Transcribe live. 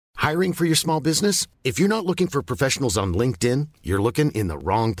Hiring for your small business? If you're not looking for professionals on LinkedIn, you're looking in the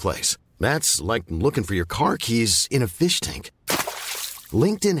wrong place. That's like looking for your car keys in a fish tank.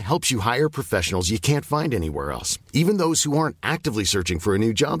 LinkedIn helps you hire professionals you can't find anywhere else, even those who aren't actively searching for a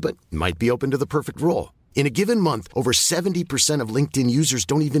new job but might be open to the perfect role. In a given month, over 70% of LinkedIn users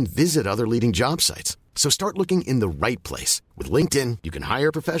don't even visit other leading job sites. So start looking in the right place. With LinkedIn, you can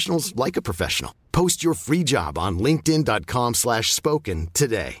hire professionals like a professional. Post your free job on linkedin.com/spoken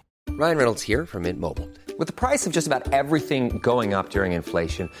today. Ryan Reynolds here from Mint Mobile. With the price of just about everything going up during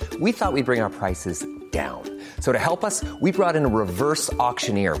inflation, we thought we'd bring our prices down. So to help us, we brought in a reverse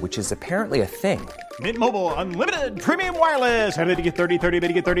auctioneer, which is apparently a thing. Mint Mobile Unlimited Premium Wireless. How to get 30, 30, bit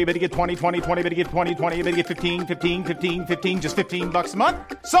to get 30, bit to get 20, 20, 20, bit to get 20, 20, bit to get 15, 15, 15, 15, just $15 a month?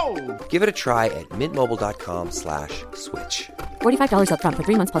 Sold! Give it a try at mintmobile.com/switch. $45 up front for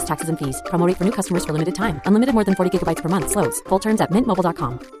 3 months plus taxes and fees. Promo rate for new customers for limited time. Unlimited more than 40 gigabytes per month. Slows full terms at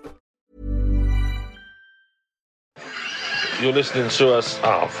mintmobile.com. You're listening to us.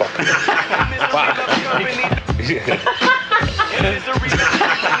 Oh, fuck. Fuck.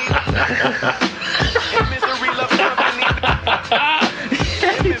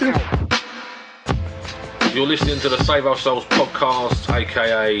 You're listening to the Save Our Souls podcast,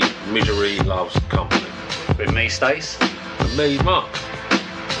 aka Misery Loves Company. With me, Stace. And me, Mark.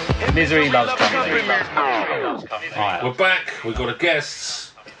 Misery Loves Company. Right. We're back. We've got a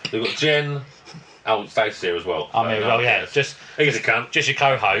guest. We've got Jen. Oh, Stace here as well. I mean, well, yeah, he's a cunt. Just your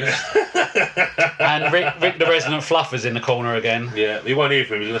co-host. And Rick, the resident fluffer's in the corner again. Yeah, he won't hear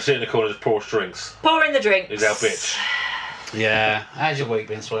from him. He's going to sit in the corner and just pour us drinks. Pouring the drinks. He's our bitch. Yeah. How's your week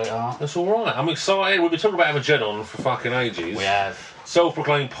been, sweetheart? That's all right. I'm excited. We've been talking about having Jen on for fucking ages. We have.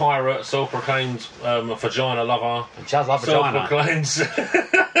 Self-proclaimed pirate, self-proclaimed vagina lover. She does love vagina. Self-proclaimed...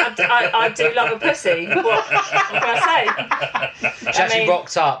 I do love a pussy. What can I say? She actually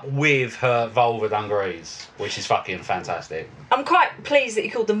rocked up with her vulva dungarees, which is fucking fantastic. I'm quite pleased that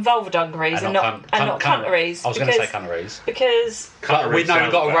you called them vulva dungarees and not cuntarees. I was going to say cuntarees. Because... We've now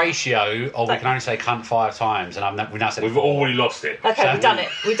got a ratio of we can only say cunt 5 times, and we've now said We've already lost it. Okay, we've done it.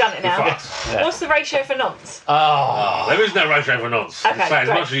 We've done it now. Yeah. What's the ratio for nonce? There is no ratio for nonce. Okay, say as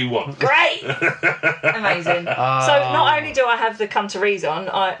much as you want. Great! Amazing. So not only do I have the cuntarees on,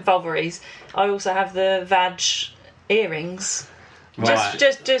 vulvaries, I also have the vag earrings. Right.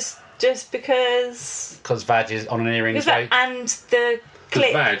 Just because... Because vag is on an earring. And the Because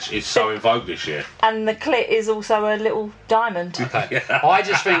clit... vag is so in vogue this year. And the clit is also a little diamond. Okay. I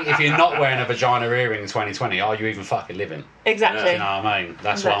just think if you're not wearing a vagina earring in 2020, are you even fucking living? Exactly. Yeah. You know what I mean?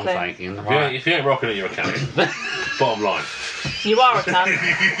 That's what I'm thinking. Right. If you ain't rocking it, you're a cunt. Bottom line. You are a cunt.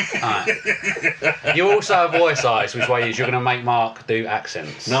 Right. You also have voice eyes, which way is you're going to make Mark do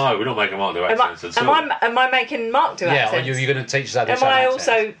accents. No, we're not making Mark do accents at all. Am I making Mark do accents? Yeah, you're going to teach us how to do Am I accents.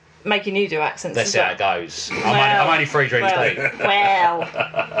 also making you do accents Let's as see well? how it goes. I'm only 3 drinks deep. Well,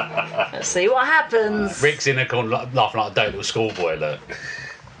 let's see what happens. Rick's in the corner laughing like a dope little schoolboy, look.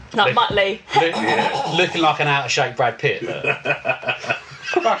 Like Muttley. Looking like an out-of-shape Brad Pitt, look.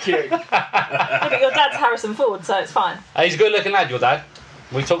 Fuck you. Yeah, but your dad's Harrison Ford, so it's fine. He's a good-looking lad, your dad.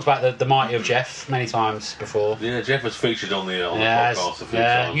 We talked about the mighty of Jeff many times before. Yeah, Jeff was featured on the podcast a few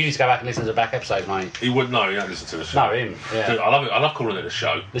times. You need to go back and listen to the back episodes, mate. He wouldn't know. He don't listen to the show. No, him. Yeah. Dude, I love it. I love calling it the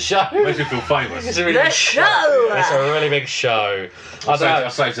show. The show. It makes me feel famous. It's a really big show. It's a really big show. I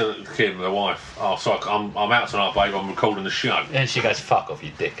say to Kim, the wife, "Oh, sorry, I'm out tonight, babe. I'm recording the show." And she goes, "Fuck off,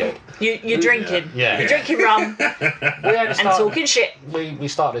 you dickhead." You're drinking. Yeah. You're drinking rum and talking shit. We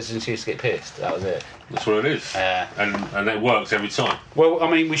started this and she used to get pissed. That was it. That's what it is. And it works every time. Well, I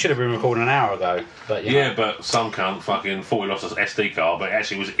mean, we should have been recording an hour ago, but you know. But some cunt fucking thought he lost his SD card, but it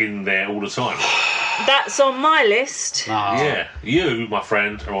actually was in there all the time. That's on my list. Oh. Yeah, you, my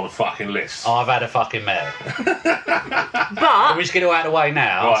friend, are on the fucking list. I've had a fucking mare. But we just get it out of the way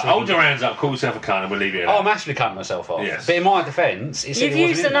now. Right, hold your hands up, call yourself a cunt, and we'll leave you alone. I'm actually cutting myself off. Yes. But in my defence, you've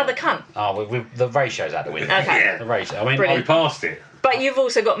used another cunt. Oh, the ratio's out the window. Okay. Yeah. The ratio. I mean, We passed it. But you've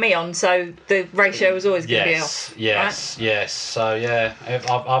also got me on, so the ratio was always going to be off. Yes. So yeah,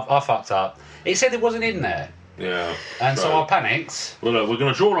 I fucked up. It said it wasn't in there. Yeah. And so I panicked. Well, look, we're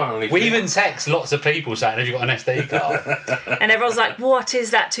going to draw right underneath. We even text lots of people saying, "Have you got an SD card?" And everyone's like, "What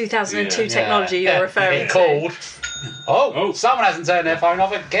is that 2002 technology you're referring it to?" Called. Oh, someone hasn't turned their phone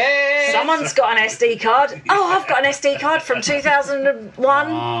off again. Someone's got an SD card. Oh, I've got an SD card from 2001.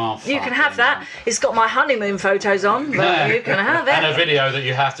 Oh, you can have that. It's got my honeymoon photos on, but you can have it. And a video that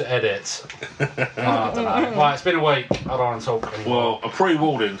you have to edit. I don't know. Right, it's been a week. I don't want to talk anymore. Well, a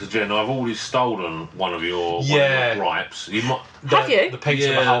pre-warning to Jen, I've already stolen one of your gripes. You might... Have you? The pizza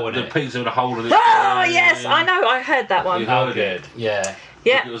with a hole in it. The pizza with a hole in it. Oh, yes, I know. I heard that one. You Oh, heard good. it. Yeah.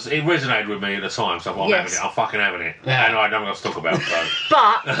 Yeah. It resonated with me at the time, so I'm Yes. having it. I'm fucking having it. Yeah. And I don't know what to talk about. So.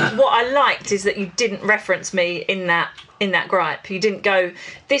 But what I liked is that you didn't reference me in that gripe. You didn't go,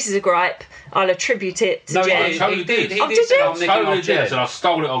 "This is a gripe. I'll attribute it to No, Jen." he totally did. did. Oh, did you? I'm nicking Totally off did. Jen. So I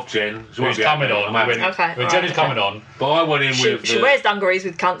stole it off Jen. She won't Who's be coming happy. on? I'm having it. Okay. When Jen is coming on. But I went in with She wears dungarees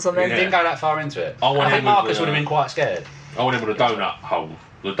with cunts on them. Yeah. Didn't go that far into it. I went I in think with Marcus the- would have been quite scared. I went in with a donut hole.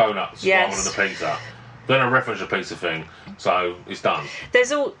 The donuts Yes. rather than the pizza. Then I referenced the pizza thing, so it's done.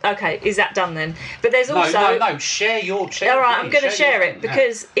 There's all okay. Is that done then? But there's also No. Share your. all right. I'm going to share it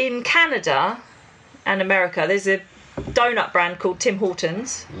because in Canada and America, there's a donut brand called Tim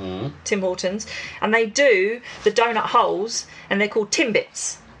Hortons. Tim Hortons, and they do the donut holes, and they're called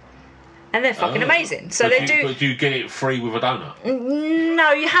Timbits, and they're fucking amazing. So But they do. But you get it free with a donut.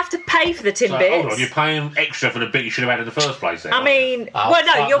 No, you have to pay for the So, hold on, Timbits. you're paying extra for the bit you should have had in the first place. Then, I aren't you? mean, Oh, well,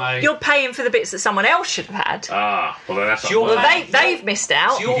 no, fuck, you're mate. you're paying for the bits that someone else should have had. well then that's You're not Well, worth it. they've missed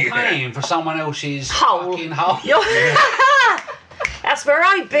out. So you're Yeah. paying for someone else's Hole. fucking hole. You're- That's where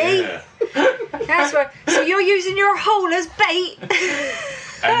I be. Yeah. That's where. So you're using your hole as bait.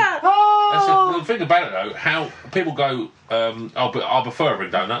 That's the thing about it though. How people go, I prefer a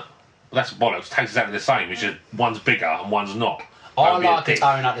big donut. That's bollocks. Tastes exactly the same. It's just one's bigger and one's not. I Don't be a like a dick.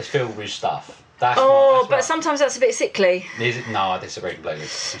 donut that's filled with stuff. That's Oh, that's but what- sometimes that's a bit sickly. Is it? No, I disagree completely. I'm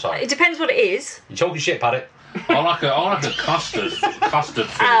sorry. It depends what it is. You're talking shit, Paddy. I like a custard A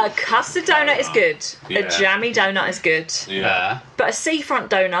filled. custard donut is good. Yeah. A jammy donut is good. Yeah. But a seafront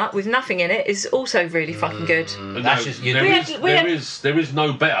donut with nothing in it is also really fucking good. No, That's just- you- there We is- had- we there had- is- there is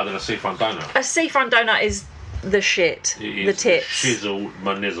no better than a seafront donut. A seafront donut is the shit. It is The tits. Shizzle,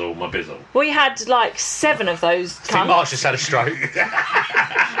 my nizzle, my bizzle. We had like 7 of those I think cunts. Mark's just had a stroke.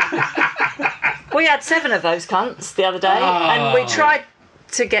 We had 7 of those cunts the other day, and we tried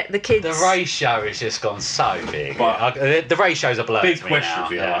to get the kids. The ratio has just gone so big. But- The ratios are blurred. Big to me question now.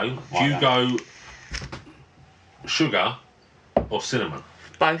 for you, Yeah. though. Do Like you that. go sugar or cinnamon?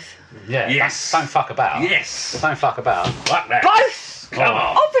 Both. Yeah. Yes. Don't fuck about. Yes. Don't fuck about. Both. Like that. Come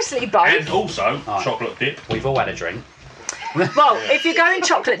on. Obviously both. And also, chocolate dip. We've all had a drink. Well, if you're going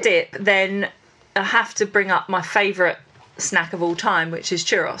chocolate dip, then I have to bring up my favourite snack of all time, which is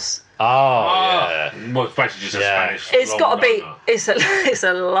churros. Oh, yeah. Well, it's basically just a Yeah. Spanish. It's long got to be. donut. It's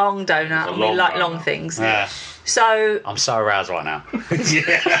a long donut. It's a We long like donut. long things. Yeah. So I'm so aroused right now.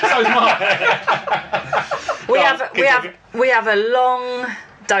 we have a long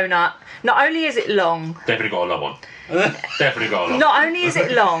donut. Not only is it long, Definitely got a long one. Definitely got a long. not only is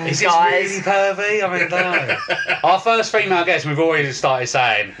it long, Is this guys. really pervy? I mean, no. Our first female guest, we've already started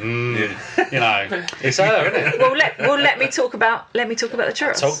saying, you know, it's her, isn't it? Well, let me talk about the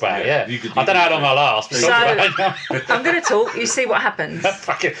churros. Talk about it, yeah. You could- I don't know how long I'll last. But So- talk about it. I'm going to talk. You see what happens.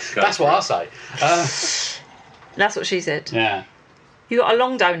 Fucking- that's what I say. That's what she said. Yeah. You got a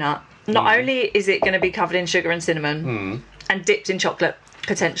long donut. Not only is it going to be covered in sugar and cinnamon and dipped in chocolate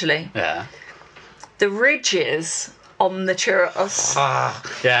potentially, Yeah. the ridges on the churros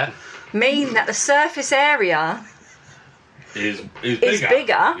Yeah. mean that the surface area Is bigger.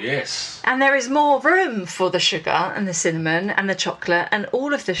 bigger. Yes. and there is more room for the sugar and the cinnamon and the chocolate and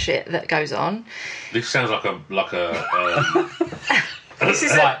all of the shit that goes on. This sounds like a This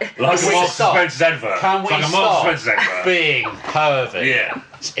is Right. a, like a we Marks stop? and Spencer's advert. Can we It's like a stop Marks and Spencer's advert. being pervy? Yeah.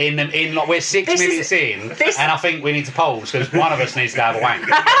 In like we're 6 This is- minutes in, this- and I think we need to pause because one of us needs to have a wank.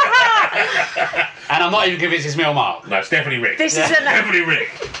 And I'm not even convinced it's me or Mark. No, it's definitely Rick. this is an Definitely Rick.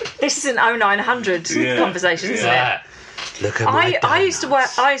 this is an 0900 Yeah. conversation, isn't it? Yeah. Look at my I used to work.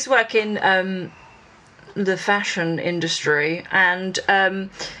 donuts. I used to work in the fashion industry, and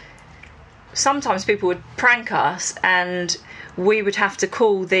sometimes people would prank us, and we would have to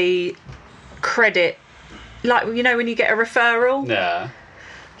call the credit, like you know when you get a referral Yeah.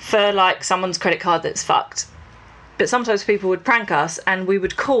 for like someone's credit card that's fucked. But sometimes people would prank us, and we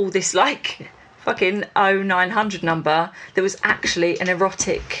would call this like fucking 0900 number that was actually an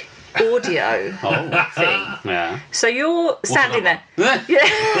erotic audio thing. Yeah. So you're standing the there.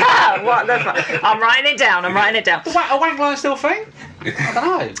 Yeah. What the fuck? I'm writing it down. I'm writing it down. A wank line still thing? I don't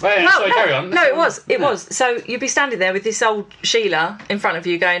know. Well, sorry, no, carry on. No, it was. It was. So you'd be standing there with this old Sheila in front of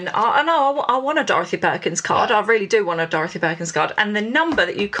you going, I know, I want a Dorothy Perkins card. Yeah. I really do want a Dorothy Perkins card. And the number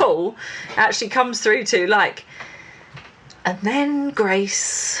that you call actually comes through to like, and then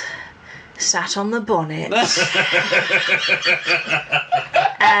Grace sat on the bonnet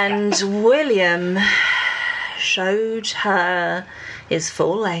and William showed her his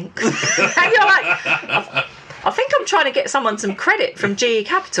full length. And you're like, I think I'm trying to get someone some credit from GE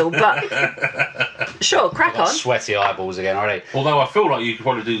Capital, but sure, crack on. Sweaty eyeballs again already. Although I feel like you could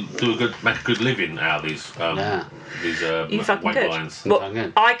probably make a good living out of these. You fucking wank could. lines.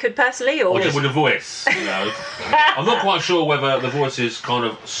 Well, I could personally, or just with a voice. You know, I'm not quite sure whether the voice is kind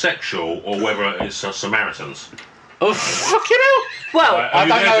of sexual or whether it's Samaritans. Oh fucking hell! Well, I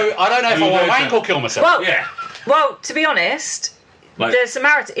don't know if I want to wank or kill myself. Well, yeah. Well, to be honest. Like, the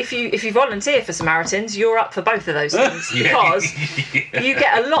Samaritan, if you volunteer for Samaritans, you're up for both of those things because you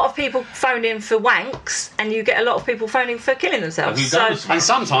get a lot of people phoning for wanks, and you get a lot of people phoning for killing themselves. And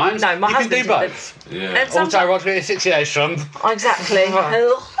sometimes my you husband can do both. Yeah. Autoerotic asphyxiation. Exactly.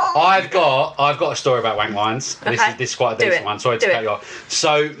 I've got a story about wank lines. Okay. This is quite a decent one. Sorry to cut you off.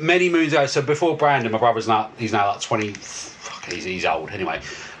 So many moons ago. So before Brandon, my brother's he's now like 20. He's old anyway.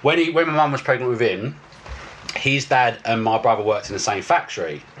 When my mum was pregnant with him. His dad and my brother worked in the same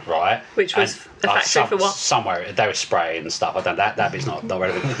factory, right? Which was a factory for what? Somewhere they were spraying and stuff. I don't know. That bit's not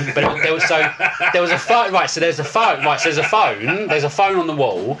relevant. But there was a phone. Right, so there's a phone. Right, so there's a phone. There's a phone on the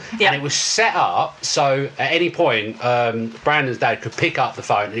wall, and it was set up so at any point, Brandon's dad could pick up the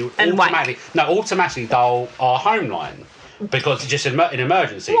phone and it would automatically dial our home line. Because it's just an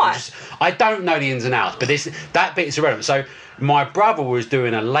emergency. Why? I don't know the ins and outs, but that bit is irrelevant. So my brother was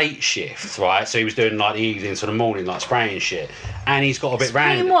doing a late shift, right? So he was doing like the evening, sort of morning, like spraying shit. And he's got a bit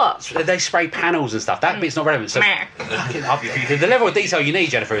random. What? They spray panels and stuff. That bit's not relevant. So the level of detail you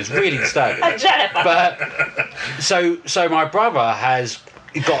need, Jennifer, is really disturbing. Jennifer. But so my brother has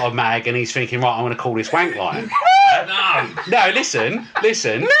got a mag and he's thinking, right, I'm going to call this wank line. No, listen.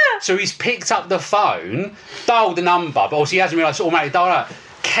 No. So he's picked up the phone, dialed the number, but obviously he hasn't realised it's automatically dialed out.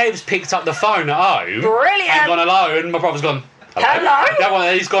 Kev's picked up the phone at home. Brilliant. And gone hello, and my brother's gone, hello? That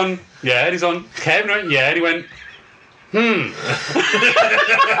one, he's gone, yeah, and he's on, Kev, went, yeah, and he went,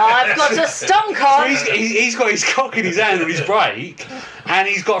 I've got a stunk on. So he's got his cock in his hand with his brake, and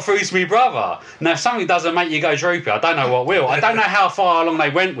he's got through to me brother. Now, if something doesn't make you go droopy, I don't know what will. I don't know how far along they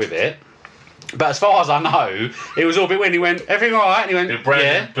went with it. But as far as I know, it was all a bit when he went, everything all right? And he went,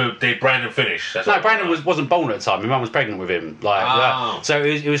 Did Brandon finish? No, Brandon wasn't born at the time. My mum was pregnant with him. So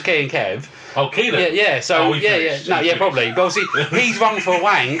it was Key and Kev. Oh, Key then? Yeah. So probably. But obviously, he's rung for a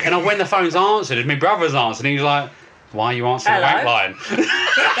wank, and when the phone's answered, my brother's answered, and he was like, "Why are you answering the wank line?"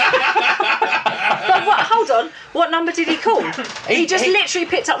 But hold on. What number did he call? He literally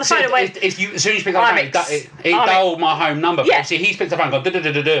picked up the phone and went. As soon as you pick up the phone, he dialed my home number. Yeah. See, he's picked up the phone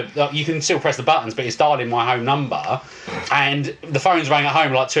and gone, you can still press the buttons, but it's dialing my home number. And the phone's rang at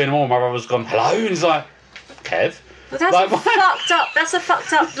home like 2 a.m. My brother's gone, hello? And he's like, Kev? Well, that's a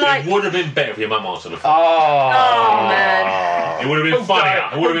fucked up, like... It would have been better if your mum answered the phone. Oh, man. It would have been funnier.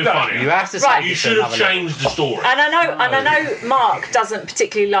 It would have been funnier. You have to say you should have changed the story. And I know Mark doesn't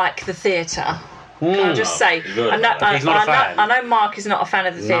particularly like the theatre. Can I just say? He's not a fan. I know Mark is not a fan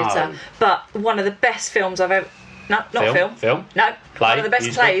of the theatre, but one of the best films I've ever... No, not film. No, Play. one of the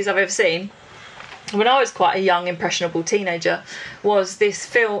best plays I've ever seen, when I was quite a young, impressionable teenager, was this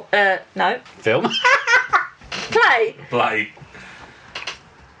film... Film? Play.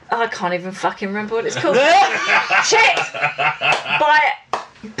 I can't even fucking remember what it's called. Shit!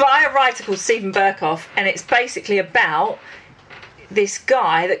 By a writer called Stephen Burkoff, and it's basically about this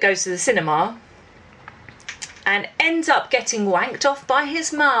guy that goes to the cinema and ends up getting wanked off by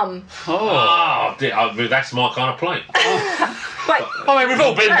his mum. Oh, dear, that's my kind of play. Wait. I mean, we've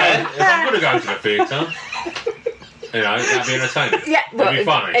all been there. If I'm going to go to the theatre, that'd be entertaining. Yeah, it'd be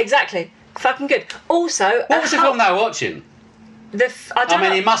funny. Exactly. Fucking good. Also, what was the film they were watching?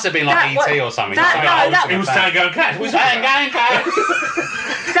 It must have been like E.T. or something. It was Tango and Cash.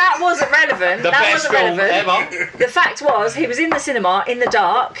 That wasn't relevant. The best film ever. The fact was, he was in the cinema in the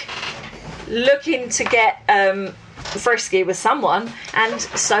dark, looking to get frisky with someone, and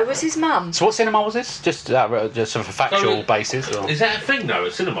so was his mum. So what cinema was this? Just sort of a factual basis? Or? Is that a thing though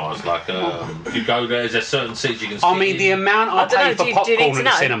at cinemas? Like you go there, is there certain seats you can sit I mean, the amount I pay for popcorn in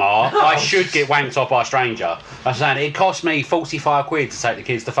the cinema, I should get wanked off by a stranger. I'm saying it cost me 45 quid to take the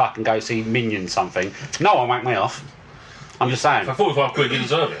kids to fucking go see Minions something. No one wanked me off. I'm just saying. For 45 quid you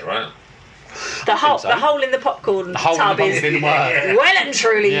deserve it, right? The hole in the popcorn tub is didn't work. well and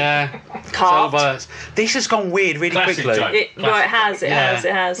truly carved. This has gone weird really Classic quickly. joke. It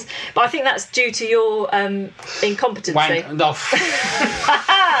has. But I think that's due to your incompetency.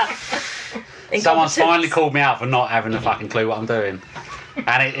 Someone's finally called me out for not having a fucking clue what I'm doing.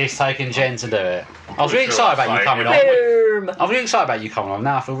 And it's taken Jen to do it. I was really excited about you coming on. I was really excited about you coming on.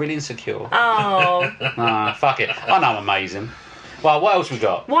 Now I feel really insecure. Oh. Fuck it. I know I'm amazing. Well, what else we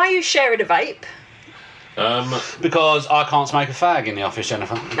got? Why are you sharing a vape? Because I can't smoke a fag in the office,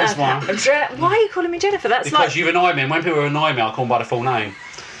 Jennifer. That's why. Why are you calling me Jennifer? That's Because like... you've annoyed me, and when people annoy me, I call them by the full name.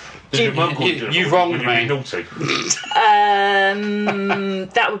 Your mum called you You've wronged when me. you were naughty.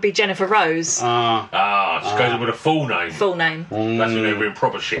 That would be Jennifer Rose. She goes in with a full name. Full name. That's when they're doing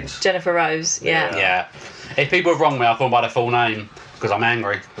proper shit. Jennifer Rose, yeah. Yeah. If people have wronged me, I call them by the full name because I'm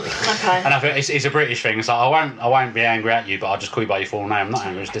angry. Okay. And I think it's a British thing. It's like I won't be angry at you, but I'll just call you by your full name. I'm not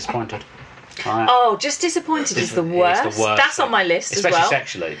angry, I'm just disappointed. Right. Oh, just disappointed is the worst. It's the worst That's thing. on my list Especially as well.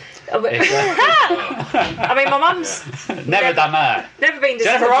 sexually. I mean, my mum's Never done that. never been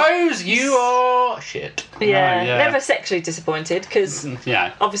Jennifer disappointed. Rose, you are shit. Yeah, No, never sexually disappointed because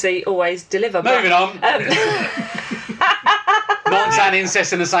Yeah. obviously always deliver. but- Moving on. Not and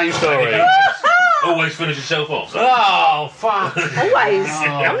incest in the same story. Always finish yourself off. So. Oh fuck! Always.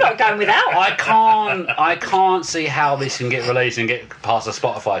 I'm not going without. I can't see how this can get released and get past a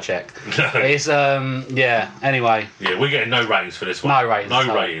Spotify check. No. It's yeah. Anyway, Yeah, we're getting no ratings for this one. no ratings. No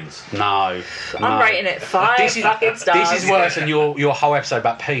so- ratings. No. I'm rating it 5 fucking stars. This is worse than your whole episode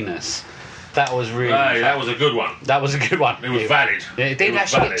about penis. That was really. Hey, that was a good one. That was a good one. It was valid. Yeah, it didn't was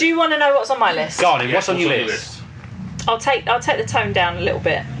actually- valid. Do you want to know what's on my list? Go on, Yeah, what's on your list? I'll take the tone down a little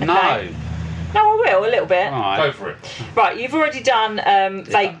bit. Okay? No. No, I will a little bit. All right. Go for it. Right, you've already done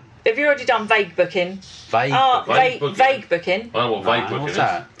vague. Have you already done vague booking? Vague. Vague booking. Vague booking. I don't know what vague booking What's is.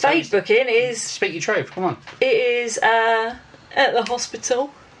 that? Vague booking is Speak your truth. Come on. at the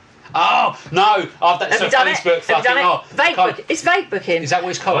hospital. Oh no! I've Have you done Facebook it? Have you done it? fucking. Vague booking. It's vague booking. Is that what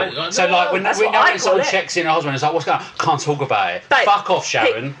it's called? Right, So like when that's we what know I when someone call it. checks in a husband, it's like what's going on? Can't talk about it. Babe, Fuck off,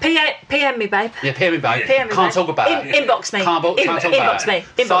 Sharon. PM me, babe. Yeah, PM me, babe. PM me, Can't babe. talk about it. Inbox me. Can't talk about Inbox me. it.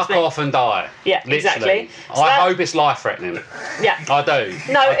 Inbox Fuck me. off and die. Yeah, Literally. exactly. So I that- hope it's life threatening. Yeah. I do.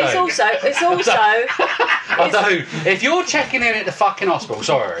 No, I it's do. also I do. If you're checking in at the fucking hospital,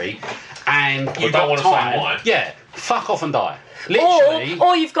 sorry, and you've don't got wanna say time, why. yeah, fuck off and die. Literally.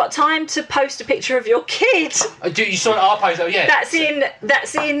 or you've got time to post a picture of your kid Do you saw our post? Oh yeah. that's in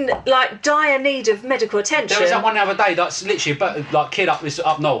like dire need of medical attention. There was that one the other day that's literally like kid up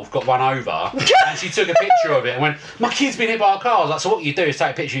north got run over and she took a picture of it and went, my kid's been hit by a car. I was like, so what you do is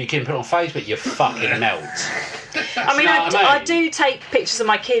take a picture of your kid and put it on Facebook, you fucking melt. I mean, You know what I I mean? do take pictures of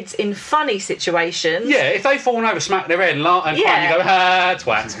my kids in funny situations. Yeah, if they fall over, smack their head and cry, Yeah. you go,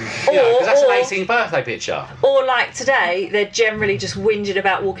 twat. Because that's an 18th birthday picture. Or like today, they're generally just whinging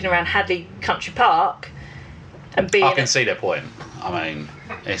about walking around Hadley Country Park and being. I can see their point. I mean,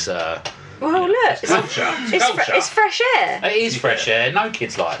 it's Well, look, Culture. it's fresh air. it is fresh air. No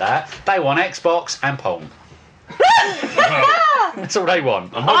kids like that. They want Xbox and porn. That's all they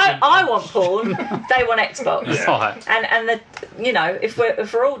want. I want porn. They want Xbox. Yeah. Right. And if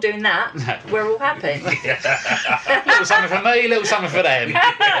we're all doing that, we're all happy. Little something for me, little something for them.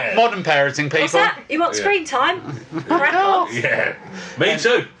 Modern parenting people. What's that? You want screen time? Crack on. Yeah. Me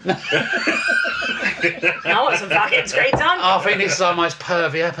too. I want some fucking screen time. I think this is our most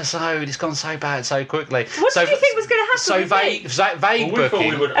pervy episode. It's gone so bad so quickly. What did you think was going to happen? So with vague, me? vague Well, we thought booking.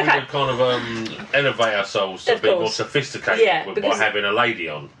 we would kind of elevate ourselves to Of be more course. sophisticated Yeah, by because- having a lady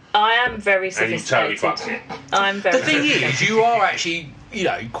on. I am very And you totally sophisticated. fucked it. I'm very. The thing is, you are actually,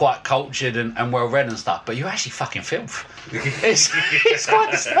 quite cultured and well read and stuff, but you're actually fucking filth. It's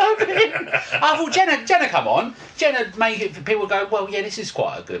quite disturbing. I thought Jenna come on. Jenna make it. People go, well, yeah, this is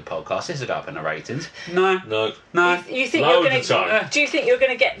quite a good podcast. This will go up in the ratings. No. No. You think Loads you're going of time. to? Do you think you're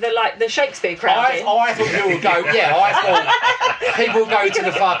going to get the Shakespeare crowd I in? thought people would go. Yeah, I thought people would go to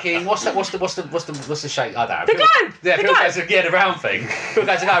the fucking what's the shape? I don't know. The People- globe! Yeah, The people go globe! to the round thing. People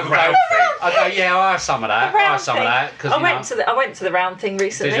go to go. Round thing. I go. Yeah, I have some of that. I Round have some thing. of that because I went to the round thing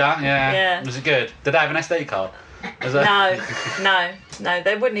recently. Did you? Yeah. Yeah. Was it good? Did they have an SD card? Was it? No,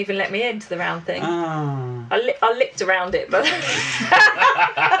 they wouldn't even let me into the round thing. Oh. I licked around it, but.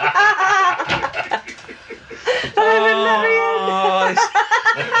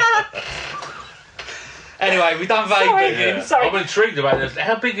 Anyway, we've done vague Sorry. booking. Yeah. Sorry. I'm intrigued about this.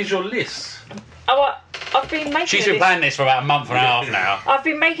 How big is your list? I've been making. She's a been list. planning this for about a month and a half now. I've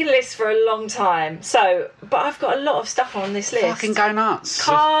been making a list for a long time. But I've got a lot of stuff on this list. Fucking go nuts.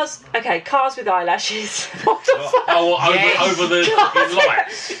 Cars with eyelashes. What the fuck? Oh, Yes. over the fucking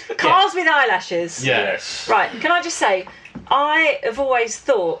lights. Cars with eyelashes. Yeah. Yes. Right, can I just say, I have always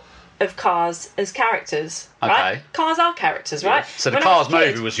thought of cars as characters. Okay. Right? Cars are characters, right? So the When I was Cars a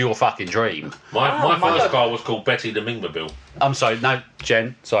kid- movie was your fucking dream. My my first God. car was called Betty the Mingmobile. I'm sorry, no,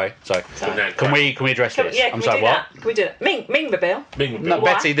 Jen. Sorry. Can we address Can, this? yeah, I'm can we sorry, do what? that? Can we do it? Mingmobile. Mingmobile. No,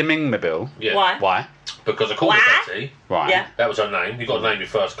 Why? Betty the Mingmobile. Yeah. Why? Why? Because I called Why? her Betty. Right. Yeah. That was her name. You got to name your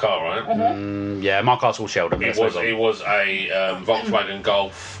first car, right? Yeah, my car's all Sheldon. It was a Volkswagen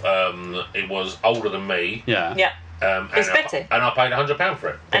Golf. It was older than me. Yeah. Yeah. It's Betty. And I paid £100 for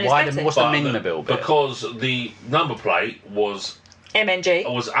it. And it's Why? Betty. What's the But Mingmobile bit? Because the number plate was MNG.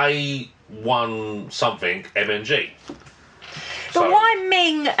 A1 something MNG. But why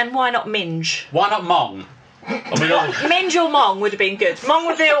Ming and why not Minge? Why not Mong? Minge or Mong would have been good.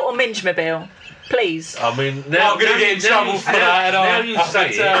 Mongmobile or Mingemobile? Please. I mean, now I'm gonna get in trouble for that, Now and you I say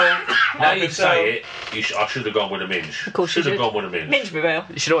can it. tell. Now you say it. I should have gone with a Minge. Of course you should have should. gone with a Minge. Mingemobile.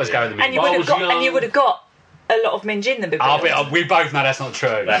 You should always go with the And you Mingmobile. would have was got. young. And you would have got a lot of Minge in the mobile. We both know that's not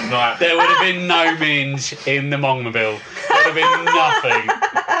true. That's not. There would have been no minge in the Mongmobile. There would have been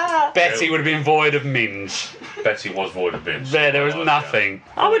nothing. Betty would have been void of minge. Betty was void of Minge. There was Oh, nothing.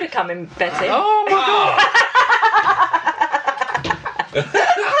 I would have come in Betty. Oh my god!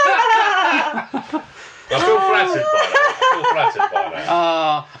 I feel flattered by that.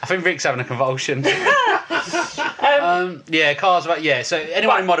 I think Rick's having a convulsion. Yeah, cars. Yeah, so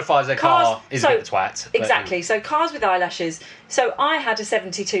anyone who Right. modifies their car Cars- is so- a bit of a twat. but, Exactly. So cars with eyelashes. So I had a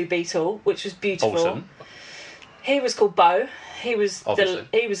 72 Beetle, which was beautiful. Awesome. He was called Bo. He was Obviously.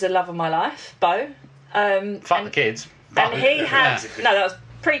 the love of my life, Bo. Fuck the kids. And he had Yeah. no, that was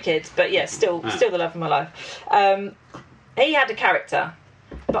pre-kids, but yeah, still the love of my life. He had a character,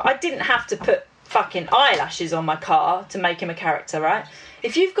 but I didn't have to put fucking eyelashes on my car to make him a character, right?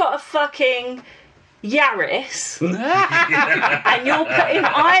 If you've got a fucking Yaris and you're putting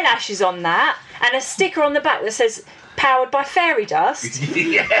eyelashes on that and a sticker on the back that says powered by fairy dust,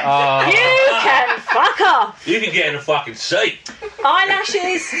 you can fuck off. You can get in a fucking seat.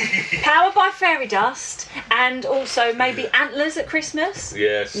 Eyelashes, powered by fairy dust, and also maybe antlers at Christmas.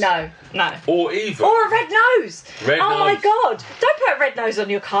 Yes. No. Or even. Or a red nose. Red oh my nose. God! Don't put a red nose on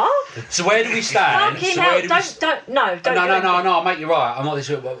your car. So where do we stand? Fucking So hell! where do we Don't. No. Don't. do anything. No, I'll make you right. I'm not this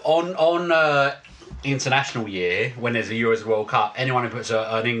on international year when there's a Euros World Cup. Anyone who puts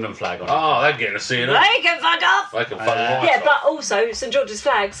an England flag on. Oh, they're getting a seeing it. They can fuck off. They can fuck right Yeah, off. but also St George's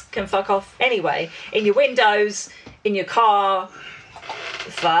flags can fuck off anyway. In your windows, in your car.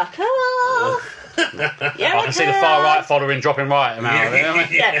 Fuck off. Yeah, I can see the far right following dropping right amount.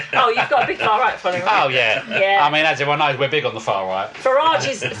 Yeah. Oh, you've got a big far right following. Oh yeah. Yeah. I mean, as everyone knows, we're big on the far right. Farage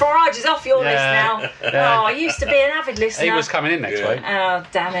is off your list now. Yeah. Oh, I used to be an avid listener. He was coming in next Yeah. week. Oh,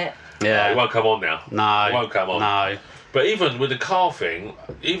 damn it. It won't come on now. No. It won't come on. No. But even with the car thing,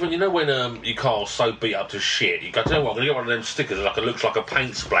 even, you know, when your car's so beat up to shit, you go, you know what, I'm going to get one of them stickers that looks like a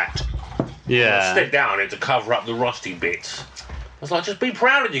paint splat. Yeah. Stick down it to cover up the rusty bits. I was like, just be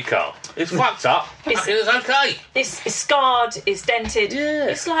proud of your car. It's fucked up. It's okay. It's scarred, it's dented. Yeah.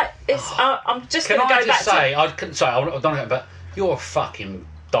 It's like, I'm just Can going to I go just back say, I don't know, but you're a fucking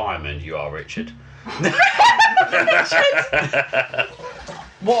diamond, you are, Richard.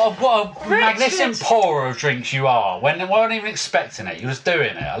 What a magnificent pourer of drinks you are. When they weren't even expecting it, you was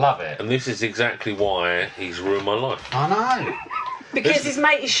doing it. I love it. And this is exactly why he's ruined my life. I know. because his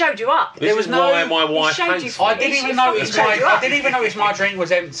mate showed you up. This is why my wife showed hates you- me. I didn't even fucking notice showed you up. my drink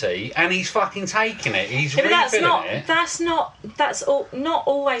was empty, and he's fucking taking it. He's Yeah, but refilling it. not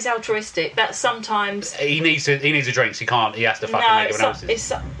always altruistic. That's sometimes. He needs a drink. So he can't. He has to fucking make everyone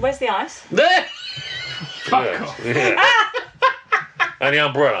else's. Where's the ice? There. Yeah. And the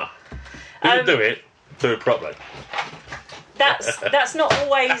umbrella. If you do it properly. That's not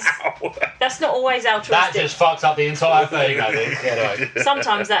always. That's not always That altruistic. just fucks up the entire thing, I think. Anyway.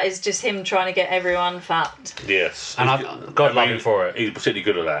 Sometimes that is just him trying to get everyone fucked. Yes. And God love him for it. He's particularly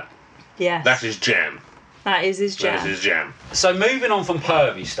good at that. Yes. That's his jam. That is his jam. That is his jam. So moving on from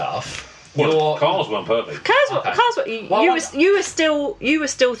pervy stuff, Well, Carl's one perfect. Well, you were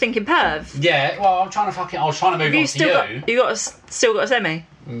still thinking perv. yeah. Well, I was trying to move on to you. Still got a semi.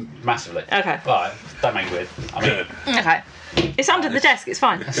 Massively. Okay. Right. Don't make it weird. I mean, Okay. It's under the desk. It's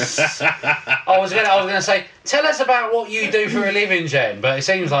fine. I was gonna say, tell us about what you do for a living, Jen. But it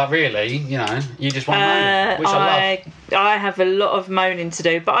seems like really, you just want to moan, which I love. I have a lot of moaning to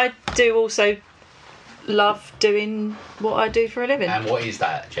do, but I do also love doing what I do for a living. And what is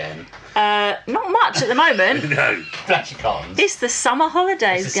that, Jen? Not much at the moment. No. Flashy cons. It's the summer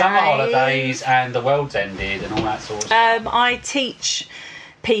holidays, It's the summer guys. holidays and the world's ended and all that sort of stuff. I teach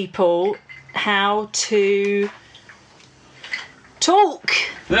people how to talk.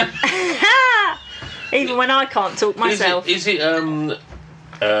 Even when I can't talk myself. Is it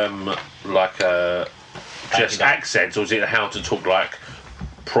just accents, or is it how to talk like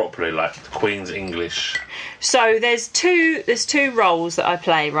properly, like the Queen's English? So there's two roles that I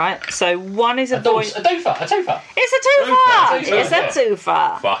play, right? So one is a voice. A twofer. It's a twofer. It's a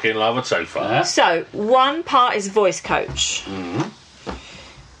twofer. Fucking love a twofer. Yeah. So one part is voice coach.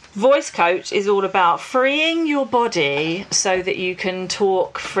 Voice coach is all about freeing your body so that you can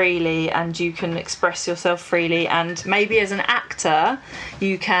talk freely and you can express yourself freely, and maybe as an actor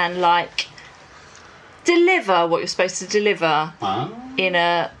you can like deliver what you're supposed to deliver in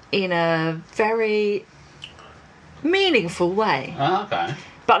a very meaningful way. Okay.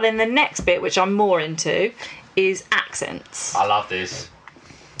 But then the next bit, which I'm more into, is accents. I love this.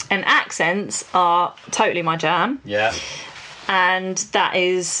 And accents are totally my jam. Yeah. And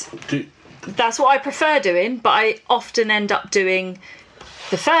that's what I prefer doing, but I often end up doing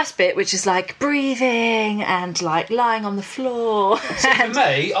the first bit, which is like breathing and like lying on the floor. So for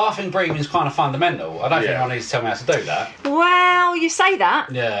me, I think breathing's kind of fundamental. I don't think anyone needs to tell me how to do that. Well, you say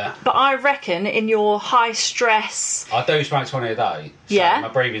that. Yeah. But I reckon in your high stress... I do smoke 20 a day. So yeah. My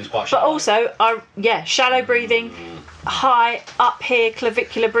breathing's quite But shallow. also, shallow breathing, high up here,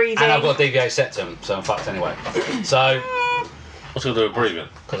 clavicular breathing. And I've got a deviated septum, so I'm fucked anyway. So... What's it got to do with breathing?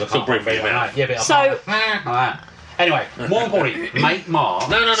 Because I still breathe in your mouth. Yeah, but I So... can't. Like that. Anyway, more importantly, make Mark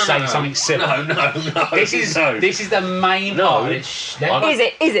say something silly. No. This is the main part. Is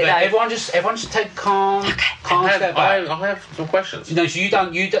it though? Everyone just take calm step back. I have some questions. So you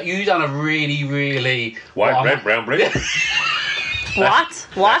done a really White, red, brown, blue. What?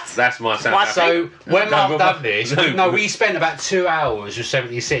 That's my sound. What? So when Mark done this, we spent about 2 hours with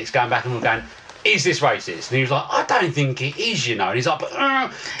 76 going back and we're going, is this racist? And he was like, I don't think it is, you know. And he's like, but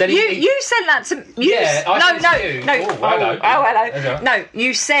then you sent that to you. Yeah, I sent it to you. No. Hello. No,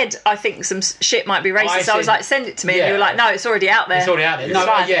 you said I think some shit might be racist. I was like, send it to me, and you were like, no, it's already out there. It's already out there. It's No,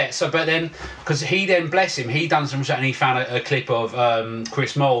 fine. yeah. So, but then because he then, bless him, he done some shit and he found a clip of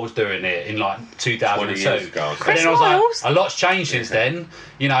Chris Moyles doing it in like 2002. 20 years ago. Chris then I was Moyles? like, a lot's changed since then.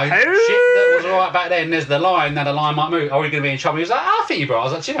 You know, shit that was alright back then. There's the line. Now the line might move. Are we going to be in trouble? He was like, I think you, bro. I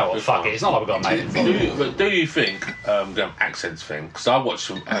was like, do you know what? Fuck it. It's not like we've got to make it. But do you think accents thing? Because I watch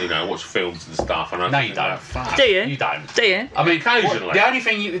some, watch films and stuff, and I No, you don't. Fuck. Do you? You don't. Do you? I mean, Occasionally. The only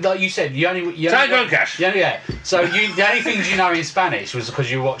thing like you said, Tango and Cash. Yeah. So the only things you know in Spanish was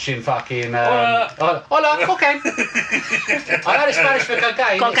because you were watching fucking. Hola, cocaine. I know the Spanish for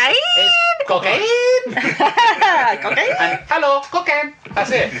cocaine. Cocaine. It's cocaine. Cocaine. And hello, cocaine.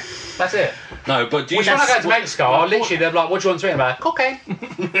 That's it. No, but do you? Which when I go to Mexico, I'll literally they're like, "What do you want to eat?" I'm like, cocaine.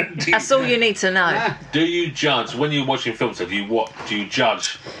 That's all you need to know. Yeah. Do you judge when you're watching films? Do you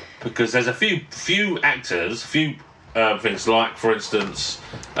judge? Because there's a few actors, things like, for instance,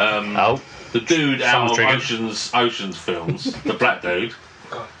 the dude out of Ocean's films, the black dude.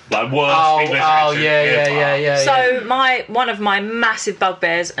 Like worst English accent ever. Yeah. So one of my massive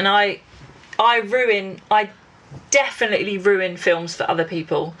bugbears, and I definitely ruin films for other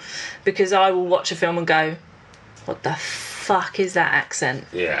people, because I will watch a film and go, what the fuck is that accent?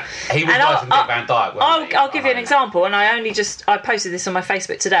 Yeah. He was like Dick Van Dyke. I'll give you an example, and I posted this on my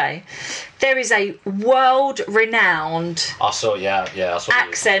Facebook today. There is a world-renowned I saw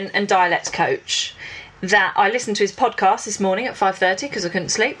accent and dialect coach that I listened to his podcast this morning at 5:30 because I couldn't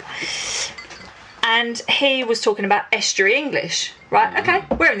sleep. And he was talking about estuary English. Right, okay,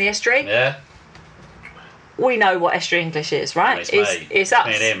 we're in the estuary. Yeah. We know what estuary English is, right? It's us.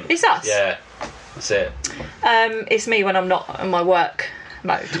 Me and him. It's us. Yeah, that's it. It's me when I'm not in my work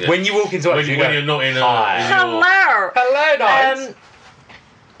mode. Yeah. When you walk into when you're not in Hello, nice.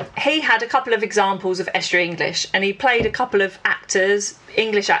 He had a couple of examples of estuary English, and he played a couple of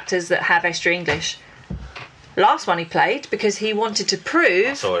English actors that have estuary English. Last one he played because he wanted to prove.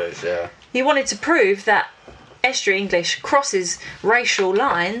 I saw it. Yeah. He wanted to prove that estuary English crosses racial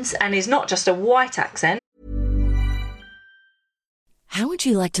lines and is not just a white accent. How would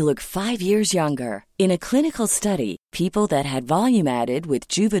you like to look 5 years younger? In a clinical study, people that had volume added with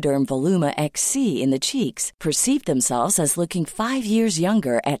Juvederm Voluma XC in the cheeks perceived themselves as looking 5 years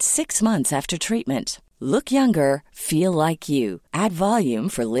younger at 6 months after treatment. Look younger, feel like you. Add volume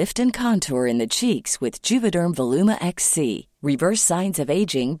for lift and contour in the cheeks with Juvederm Voluma XC. Reverse signs of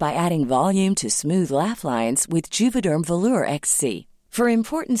aging by adding volume to smooth laugh lines with Juvederm Volure XC. For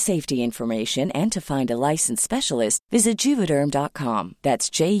important safety information and to find a licensed specialist, visit Juvederm.com. That's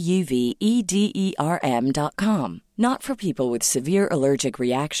JUVEDERM.com. Not for people with severe allergic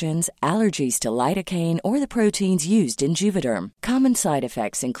reactions, allergies to lidocaine, or the proteins used in Juvederm. Common side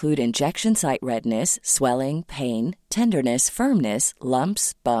effects include injection site redness, swelling, pain, tenderness, firmness,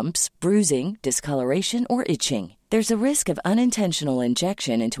 lumps, bumps, bruising, discoloration, or itching. There's a risk of unintentional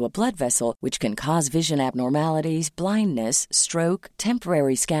injection into a blood vessel, which can cause vision abnormalities, blindness, stroke,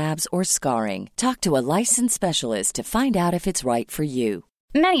 temporary scabs, or scarring. Talk to a licensed specialist to find out if it's right for you.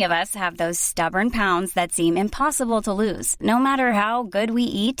 Many of us have those stubborn pounds that seem impossible to lose, no matter how good we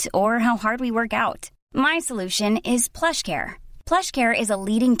eat or how hard we work out. My solution is PlushCare. PlushCare is a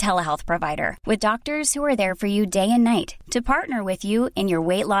leading telehealth provider with doctors who are there for you day and night to partner with you in your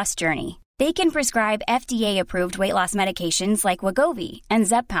weight loss journey. They can prescribe FDA-approved weight loss medications like Wegovy and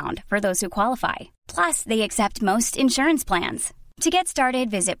Zepbound for those who qualify. Plus, they accept most insurance plans. To get started,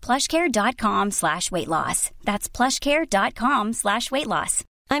 visit plushcare.com/weightloss. That's plushcare.com/weightloss.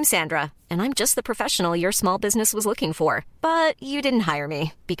 I'm Sandra, and I'm just the professional your small business was looking for. But you didn't hire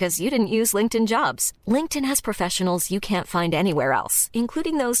me because you didn't use LinkedIn Jobs. LinkedIn has professionals you can't find anywhere else,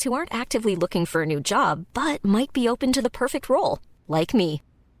 including those who aren't actively looking for a new job, but might be open to the perfect role, like me.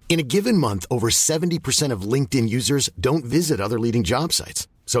 In a given month, over 70% of LinkedIn users don't visit other leading job sites.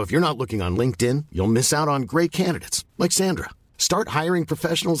 So if you're not looking on LinkedIn, you'll miss out on great candidates like Sandra. Start hiring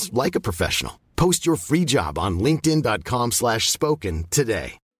professionals like a professional. Post your free job on linkedin.com/spoken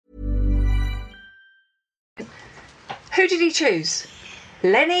today. Who did he choose?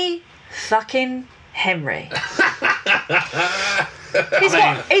 Lenny fucking Henry.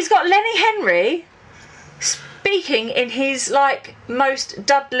 He's got Lenny Henry speaking in his most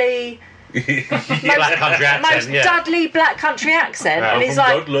Dudley black country accent, Dudley black country accent, and he's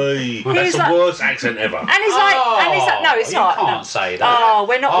like, Dudley. That's the worst accent ever. And he's like, no, it's not. You can't say that. Oh,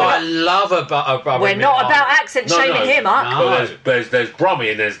 we're not. I love a brother. We're not about accent shaming him up. No. There's Brummy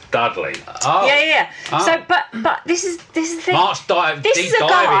and there's Dudley. Oh. Yeah. Oh. So, but this is the thing.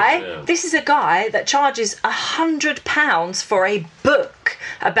 This is a guy that charges £100 for a book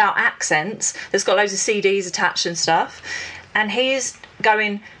about accents that's got loads of CDs attached and stuff, and he's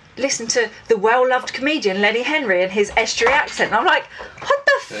going, listen to the well-loved comedian Lenny Henry and his estuary accent. And I'm like, what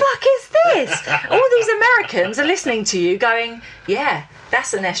the fuck is this? All these Americans are listening to you going, yeah,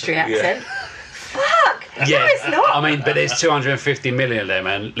 that's an estuary accent. Fuck! Yeah. No, it's not. I mean, but there's 250 million of them,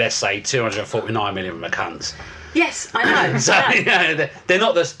 and let's say 249 million of them are cunts. Yes, I know. So, they're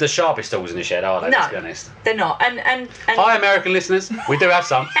not the sharpest tools in the shed, are they? No, let's be honest. They're not. And hi, American listeners. We do have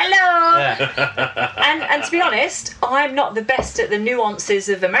some. Hello. Yeah. And to be honest, I'm not the best at the nuances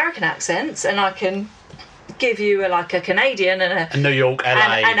of American accents, and I can give you a Canadian and a New York,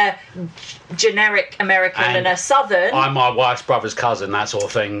 LA, and a generic American and a Southern. I'm my wife's brother's cousin, that sort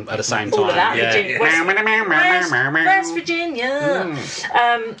of thing, at the same time. All of that. Yeah. West Virginia.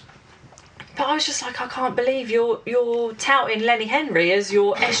 But I was just like, I can't believe you're touting Lenny Henry as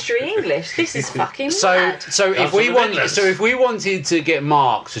your estuary English. This is fucking mad. So if we wanted to get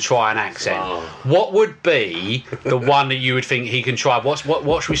Mark to try an accent, what would be the one that you would think he can try? What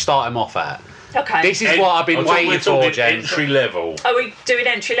should we start him off at? Okay. This is what I've been waiting for, Jen. Entry level. Are we doing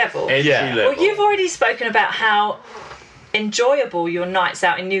entry level? Entry level. Well, you've already spoken about how enjoyable your nights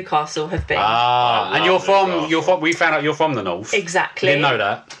out in Newcastle have been. And you're from. We found out you're from the north. Exactly. Didn't know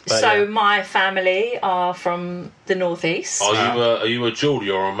that. So my family are from the northeast. Are you a Geordie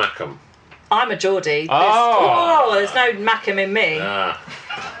or a Mackem? I'm a Geordie. There's no Mackem in me.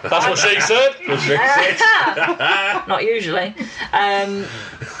 That's what she said. Not usually.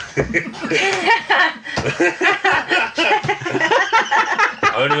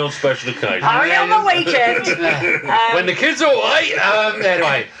 Only on special occasions. Only on the weekend. When the kids are away.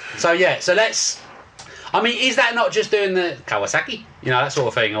 Anyway, so let's. I mean, is that not just doing the Kawasaki, that sort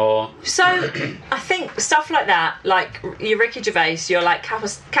of thing, or? So I think stuff like that, like your Ricky Gervais, you're like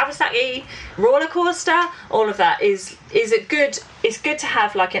Kawasaki roller coaster, all of that is it good? It's good to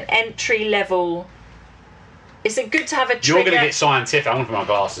have like an entry level. Is it good to have a trigger? You're going to get scientific. I'm going to put my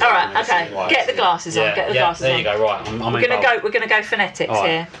glasses on. All right, okay. Get the glasses on. Get the glasses on. There you go. Right. We're going to go phonetics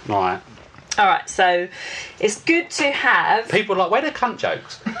here. Right. All right. So it's good to have. People are like, where are the cunt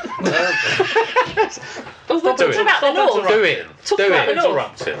jokes? We're talking about the north. Do it.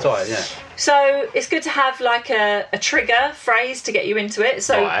 Sorry, yeah. So it's good to have like a trigger phrase to get you into it.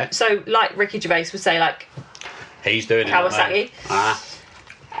 So like Ricky Gervais would say, like. He's doing Kawasaki.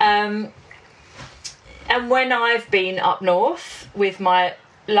 And when I've been up north with my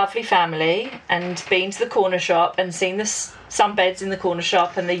lovely family and been to the corner shop and seen the sunbeds in the corner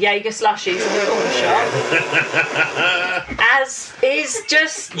shop and the Jaeger slushies in the corner shop, as is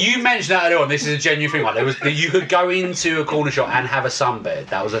just... You mentioned that earlier on. This is a genuine thing. Like, you could go into a corner shop and have a sunbed.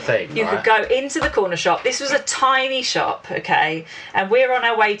 That was a thing. You could go into the corner shop. This was a tiny shop, okay? And we're on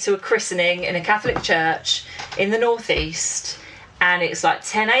our way to a christening in a Catholic church in the northeast. And it's like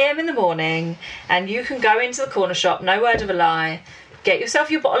 10 a.m. in the morning. And you can go into the corner shop, no word of a lie, get yourself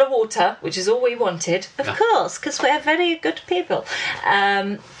your bottle of water, which is all we wanted, of course, because we're very good people.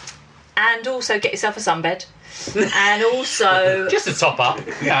 And also get yourself a sunbed. And also... just a top up.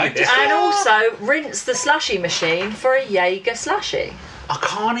 And also rinse the slushy machine for a Jaeger slushie. I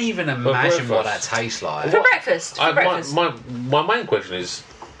can't even imagine what that tastes like. For breakfast. My main question is,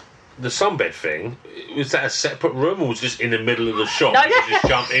 the sunbed thing, was that a separate room or was it just in the middle of the shop? No, you just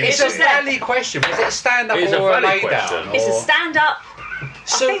jump into it's a valid question. Is it a stand-up or a lay-down? It's a stand-up. I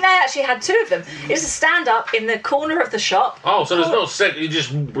think they actually had two of them. It's a stand-up in the corner of the shop. Oh, so there's not set. You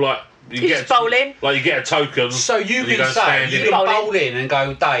just like you just bowl in. Like you get a token. So you can say you can bowl in and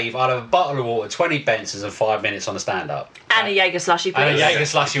go, Dave, I'll have a bottle of water, 20 pences, and 5 minutes on a stand-up. And a Jaeger slushie, please. And a Jaeger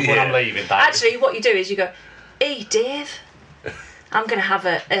slushie when I'm leaving, Dave. Actually, what you do is you go, hey, Dave, I'm going to have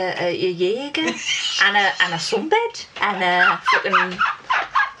a Jaeger and a sunbed and a fucking...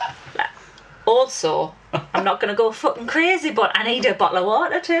 Also, I'm not going to go fucking crazy, but I need a bottle of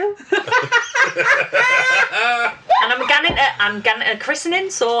water too. And I'm getting a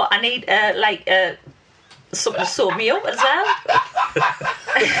christening, so I need something to sober me up as well.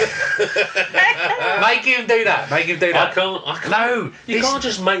 Make him do that. Make him do that. I can't. No, you can't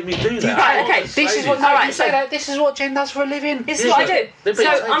just make me do that. Right, okay. This is what. All right, so this is what Jen does for a living. This is what I do. So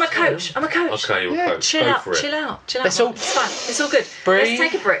I'm a coach. Okay, you're a coach. Chill Go out. for it. Chill out. It's all It's fine. It's all good. Breathe.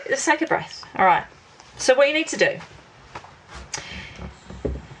 Let's take a breath. All right. So what you need to do.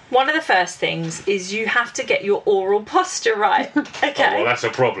 One of the first things is you have to get your oral posture right. Okay. Oh, well, that's a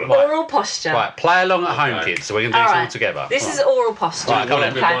problem. Oral posture. Right, play along at home, kids, so we can do this all together. This is oral posture. Right, come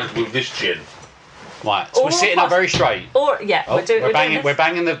on. With this gin. Right, so we're sitting up very straight. We're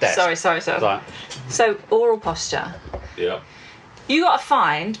banging the desk. Sorry. Right. So oral posture. Yeah. You got to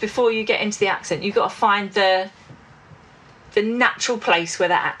find, before you get into the accent, you got to find the natural place where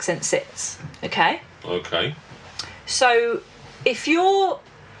that accent sits. Okay. Okay. So if you're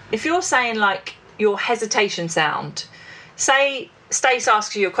saying like your hesitation sound, say Stace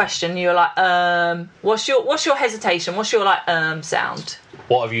asks you a question, you're like, what's your hesitation? What's your like sound?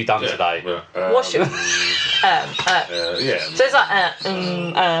 What have you done today? What's your yeah. So it's like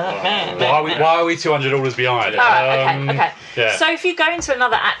why are we 200 orders behind? Okay. Yeah. So if you go into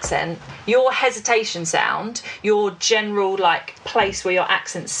another accent, your hesitation sound, your general like place where your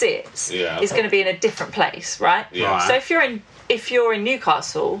accent sits, is going to be in a different place, right? Yeah. So if you're in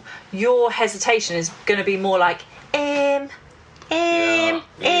Newcastle, your hesitation is going to be more like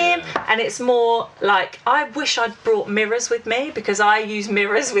and it's more like, I wish I'd brought mirrors with me because I use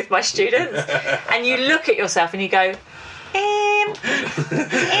mirrors with my students, and you look at yourself and you go I've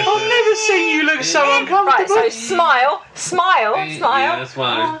never seen you look so uncomfortable. Right, so smile. Yeah,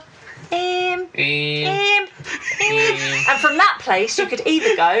 smile. And from that place you could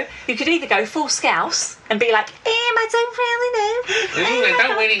either go full scouse and be like, I don't really know. I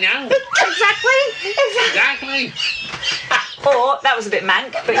don't really know. Exactly. Or that was a bit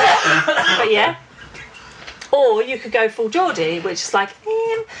mank, but yeah. Or you could go full Geordie, which is like,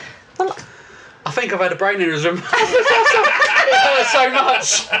 I think I've had a brain aneurysm. It hurt so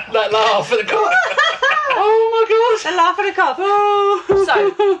much. That laugh at the cop. Oh my god. The laugh at the cop. Oh. So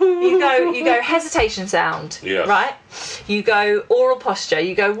you go hesitation sound. Yeah. Right? You go oral posture.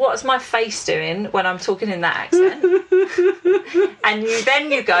 You go, what's my face doing when I'm talking in that accent? And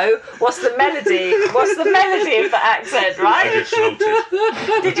you go, what's the melody? What's the melody of the accent, right? I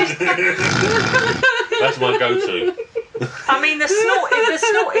just snorted. That's my go-to. I mean, the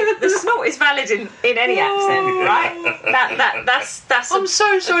snort is valid in any accent, right? That's. I'm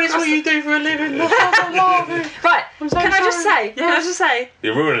so sorry. That's what you do for a living. I'm laughing. Right? Can I just say?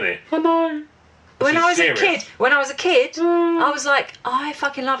 You're ruining it. I know. When I was a kid, I was like, I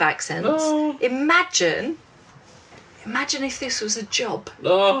fucking love accents. Oh. Imagine if this was a job.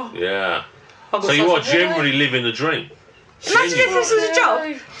 Oh, yeah. So you are generally living the dream. Imagine if this was a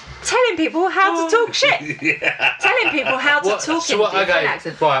job. Telling people how to talk shit. Yeah. Telling people how to talk in different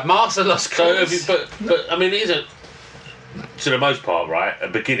accents. Right, master lost course. But I mean, it isn't. To the most part, right?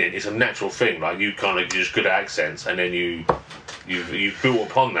 At the beginning, it's a natural thing. Like you're just good at accents, and then you've built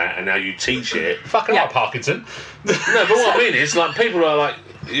upon that, and now you teach it. Fucking like Parkinson. No, but what I mean is, like, people are like,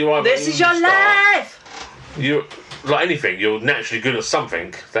 This is your life. like anything, you're naturally good at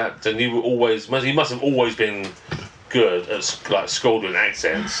something. Then you must have always been good at like school doing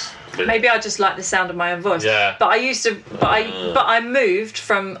accents. Maybe I just like the sound of my own voice. Yeah. But I moved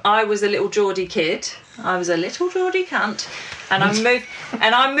from. I was a little Geordie kid. I was a little Geordie cunt, and I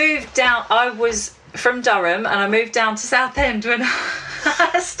moved down. I was from Durham, and I moved down to Southend when.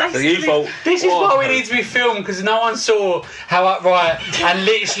 This is why we need to be filmed, because no one saw how upright and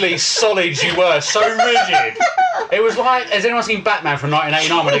literally solid you were. So rigid. It was like, has anyone seen Batman from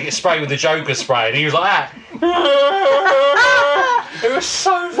 1989 when they get sprayed with the Joker spray? And he was like that. It was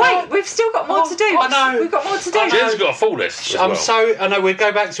so fun. Wait, we've still got more to do. I know. We've got more to do. Jen's got a full list. I know, we'll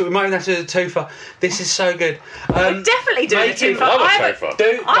go back to it. We might have to do the twofer. This is so good. We're definitely doing a twofer.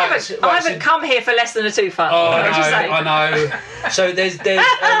 I haven't come here for less than a twofer. Oh, I know. So there's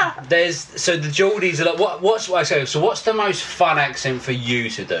so the Geordies are like, what's the most fun accent for you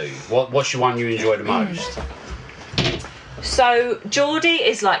to do? What's the one you enjoy the most? So Geordie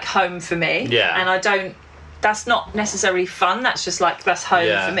is like home for me. Yeah. And that's not necessarily fun, that's just like, that's home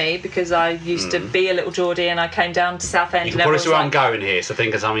for me, because I used to be a little Geordie and I came down to Southend. You can put us where I'm going here, so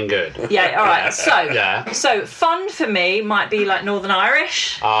think of something good. Yeah, alright, so fun for me might be like Northern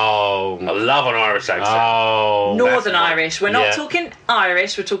Irish. Oh. I love an Irish accent. Oh. Northern Irish. We're not talking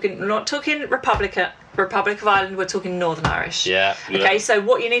Irish, we're not talking Republic of Ireland, we're talking Northern Irish. Yeah. Okay, so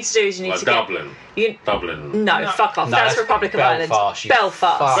what you need to do is you need to Dublin. get... Dublin. No, fuck off, that's Republic of Ireland.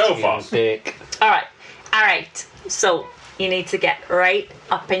 Belfast. Alright, so you need to get right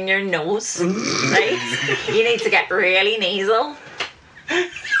up in your nose, right? You need to get really nasal. And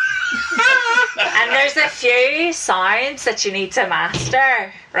there's a few sounds that you need to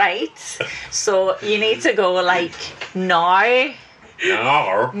master, right? So you need to go like now.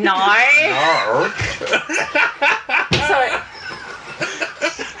 No.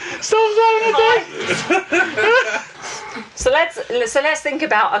 So let's think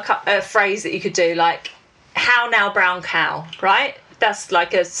about a phrase that you could do, like "How now, brown cow," right? That's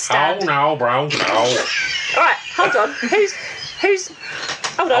like a standard. How now, brown cow. All right, hold on. Who's?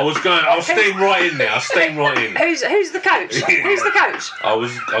 Hold on. I'll steam right in there. Who's the coach? Who's the coach? I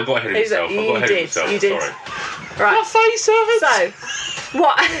got ahead of myself. You did. Sorry. Right. So,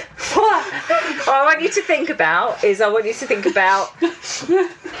 what I want you to think about is,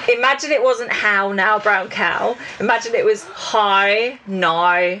 imagine it wasn't how now, brown cow. Imagine it was hi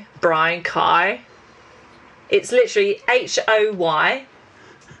now, brown cow. It's literally HOY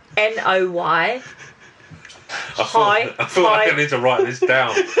NOY. I feel like I need to write this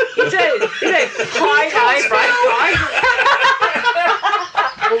down. You do. Hi, right.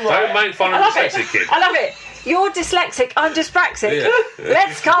 Don't make fun of the sexy kid. I love it. You're dyslexic, I'm dyspraxic. Yeah.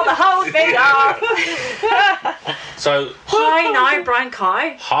 Let's call the whole thing off. So. Hi, now, Brian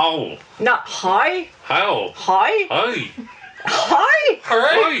Kai. How? No, hi. How? Hi. Hi. Hi.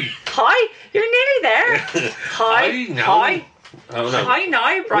 Hooray. Hi. You're nearly there. Hi. Hi. Oh, no. Hi,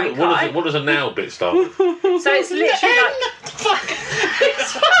 now, Brian Kai. What does a now bit start with? So it's literally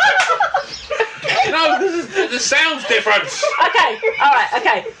No, the sound's different. Okay, alright,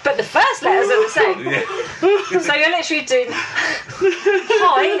 okay. But the first letters are the same. Yeah. So you're literally doing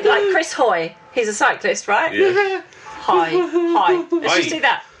Hoy, like Chris Hoy. He's a cyclist, right? Yeah. Hi. Let's just do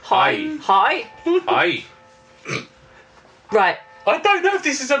that. Hi. Right. I don't know if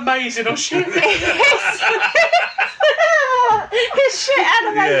this is amazing or shit. It's shit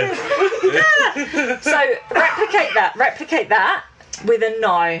animated. So replicate that with a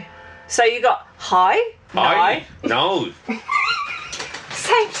no. So you got hi, no.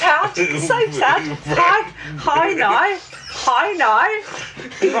 Same sound. Hi, no.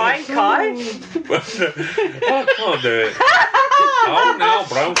 Ryan Kai. I can't do it. Oh, now,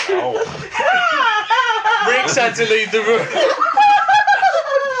 brown cow. Rick's had to leave the room.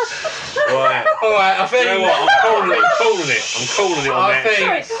 Right. All right, I think. You know what? I'm calling it on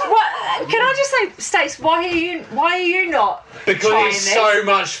that. What? Can I just say, Stace? Why are you not? Because it's so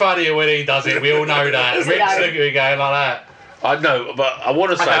much funnier when he does it. We all know that. Rick's looking at me going like that. I know, but I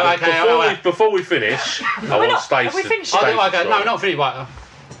want to say before we finish, I want Stace. Have we finished? No, not finished.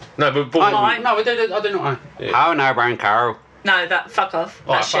 No, but I do not. How now, brown cow? No, fuck off.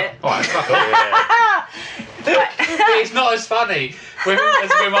 That shit. All right, fuck off. But it's not as funny as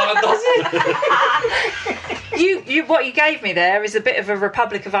Wimala does it. What you gave me there is a bit of a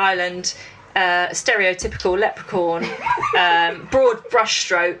Republic of Ireland stereotypical leprechaun, broad brush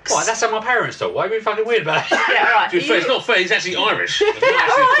strokes. What? That's how my parents talk. Why are you being fucking weird about it? Yeah, all right. It's not fair. He's actually Irish. All right.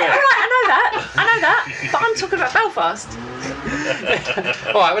 I know that. But I'm talking about Belfast.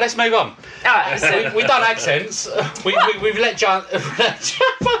 All right. Well, let's move on. All right. So we've done accents. We've let John. I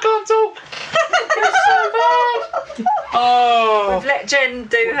can't talk. It's so bad. Oh, We've let Jen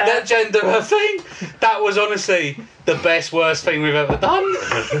do her. Let Jen do her thing. That was honestly the best, worst thing we've ever done.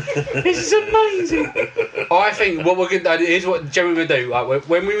 This is amazing. I think what we're gonna do is what Jen we're gonna do. Like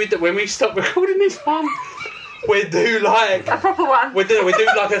when we stop recording this one, we do like a proper one. We do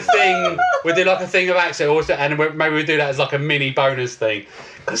like a thing. We do like a thing of accent, also, and maybe we do that as like a mini bonus thing.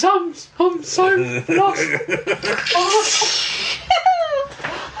 Because I'm so lost.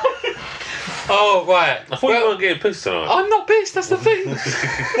 Oh, right. I thought you weren't getting pissed tonight. I'm not pissed, that's the thing.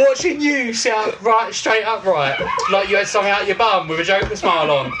 Watching you sit straight upright, like you had something out your bum with a Joker smile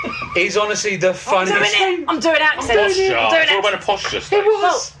on, is honestly the funniest thing. I'm doing accents. It's all about the posture, Stace. It was.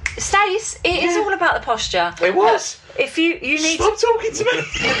 Well, Stace, it is all about the posture. It was. If you need Stop talking to me.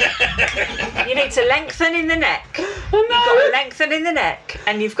 you need to lengthen in the neck. Oh, no. You've got to lengthen in the neck,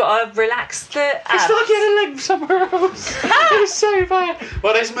 and you've got to relax the abs. It's like you had a leg somewhere else. It was so bad.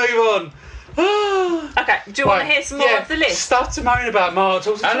 Well, let's move on. Okay, do you want to hear some more of the list? Stuff to moan about, Mark.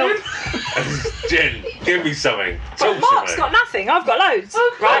 Talk to Jen, give me something. Well, Mark's got nothing. I've got loads.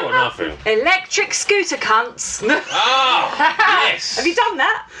 Okay. I've got nothing. Electric scooter cunts. Yes. Have you done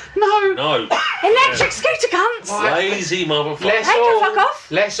that? No. Electric scooter cunts. Lazy motherfucker. Fuck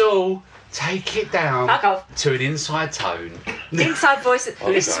off. Let's all take it down Fuck off. to an inside tone. Inside voice.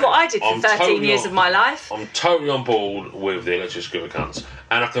 This is what I did for 13 years of my life. I'm totally on board with the electric scooter cunts.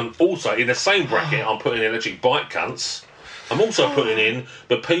 And I can also, in the same bracket, I'm putting electric bike cunts. I'm also putting in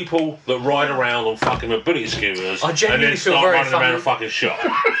the people that ride around on fucking mobility scooters I genuinely and then feel start very running around funny. a fucking shop.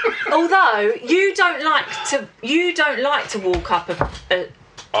 Although you don't like to walk up a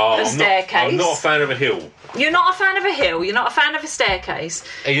staircase. I'm not a fan of a hill. You're not a fan of a hill. You're not a fan of a staircase.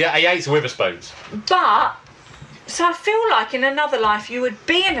 He hates Witherspoons. But so I feel like in another life you would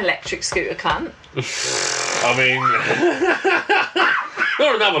be an electric scooter cunt. I mean,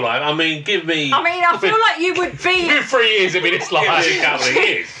 not another life. I mean, give me. I mean, I feel like you would be. 3 years of this life. Give me a couple of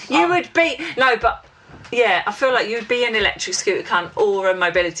years. You would be no, but yeah, I feel like you'd be an electric scooter cunt or a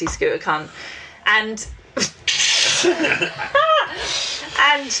mobility scooter cunt, and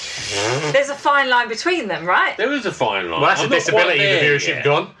there's a fine line between them, right? There is a fine line. Well, that's I'm a not disability quite in the there viewership yet.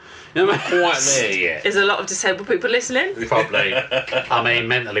 gone. You know what I mean? Quite there yet. There's a lot of disabled people listening. Probably. I mean,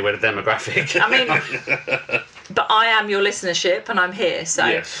 mentally, we're the demographic. I mean, but I am your listenership, and I'm here, so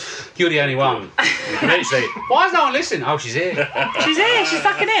Yes. You're the only one. Literally. Why is no one listening? Oh, she's here. she's here. She's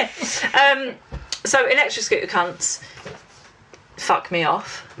fucking here. So electric scooter cunts fuck me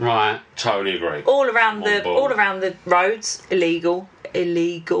off. Right. Totally agree. All around On board. the roads, illegal. I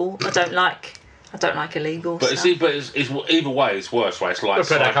don't like illegal But stuff. it's either way, it's worse, right? It's like, We'll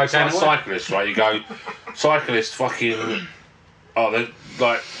put that cocaine away. cyclists, right? You go, cyclists fucking. They're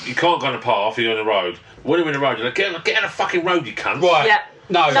like, you can't go on a path, you're on the road. When you're in the road, you're like, get on the fucking road, you cunt. Right. Yeah.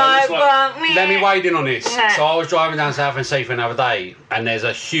 No, let me wade in on this. Yeah. So I was driving down Southend-Seaford the other day, and there's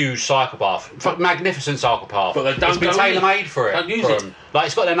a huge cycle path, magnificent cycle path. But they don't It's been go tailor-made for it. Don't use for it. 'em. Like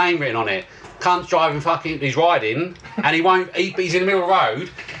it's got their name written on it. Cunt's driving he's riding, and he won't. He's in the middle of the road,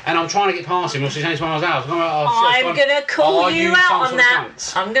 and I'm trying to get past him. Whilst he's 20 miles an hour. I'm gonna call you out on that.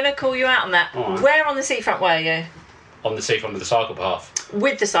 Cunt? I'm gonna call you out on that. All right. Where on the seafront were you? On the seafront with the cycle path.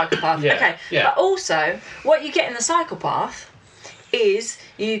 With the cycle path. Yeah, Okay. yeah. But also, what you get in the cycle path is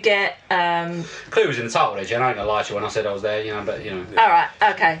you get. Clue was in the title there, Jen. I ain't gonna lie to you when I said I was there, but. All right.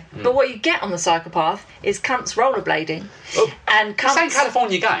 Okay. But what you get on the cycle path is cunts rollerblading, and cunts. This ain't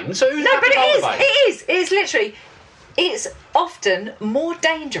California game, so who's No, but it rollerblade? is literally. It's often more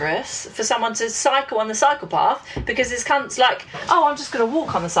dangerous for someone to cycle on the cycle path because there's cunts like, oh, I'm just going to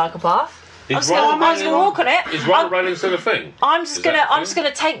walk on the cycle path. I'm just going to walk on it. Is rollerblading still a thing? I'm just going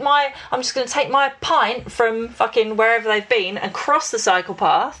to take my pint from fucking wherever they've been and cross the cycle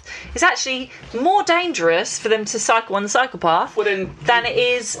path. It's actually more dangerous for them to cycle on the cycle path than it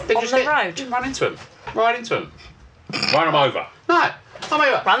is on the road. Run into him. Right into him. Run them over. No.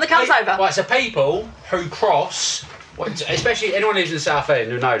 Run the cunts over. Right, so people who cross, especially anyone who lives in the South End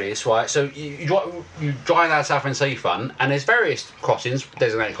who know this, right? So you drive down Southend Seafront, and there's various crossings,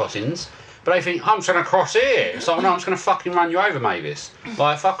 designated crossings, but they think, I'm just going to cross here. So no, I'm just going to fucking run you over, Mavis.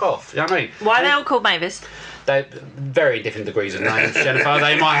 Like, fuck off. You know what I mean? Why are they all called Mavis? They're very different degrees of names, Jennifer.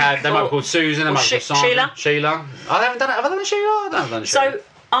 They might be called Susan, they might be called Simon. Sheila. I haven't done it. Have I done a Sheila? I don't have done a Sheila. So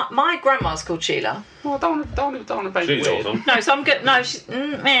my grandma's called Sheila. Well, don't want to make it She's weird. awesome. No, so I'm good. No, she's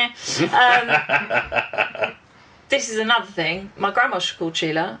meh. This is another thing. My grandma's called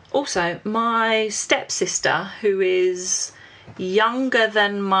Sheila. Also, my stepsister, who is younger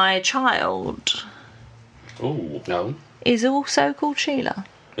than my child, Ooh. No. is also called Sheila.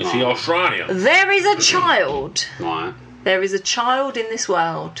 Is she Australian? There is a child. Right. There is a child in this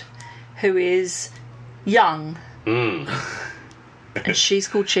world who is young. And she's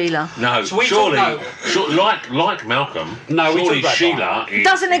called Sheila. No, So we surely, talk like Malcolm. No, we surely talk about Sheila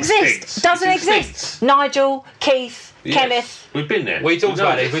Doesn't exist. Doesn't exist. Nigel, Keith, Yes. Kenneth. We've been there. We talked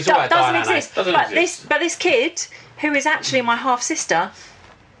about it. We talked about Doesn't Diana. exist. Doesn't But exist. this kid, who is actually my half sister,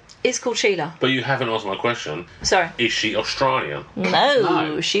 is called Sheila. But you haven't answered my question. Sorry. Is she Australian?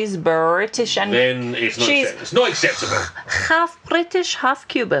 No, she's British and Then it's not. She's- It's not acceptable. half British, half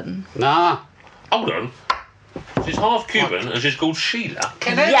Cuban. Nah. Hold on. She's half Cuban and she's called Sheila.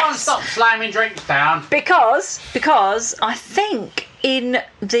 Can everyone stop slamming drinks down? Because I think in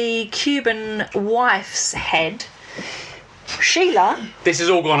the Cuban wife's head, Sheila This has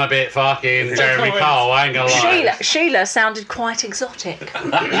all gone a bit fucking Jeremy Cole, I ain't gonna lie. Sheila sounded quite exotic.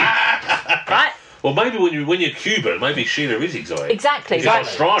 Right? Well, maybe when you're Cuban, maybe Sheila is exotic. Exactly. She's Right.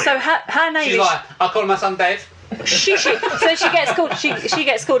 Australian. So her name She's is like, I call my son Dave. Shishi. So she gets called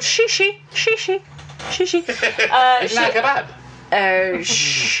Shishi. Shishi. Shishi. Isn't that kebab?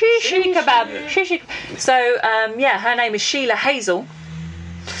 Shishi kebab. Shishi. So her name is Sheila Hazel.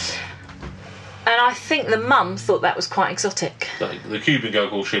 And I think the mum thought that was quite exotic. The Cuban girl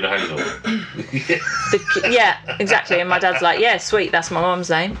called Sheila Hazel. Yeah, exactly. And my dad's like, yeah, sweet, that's my mum's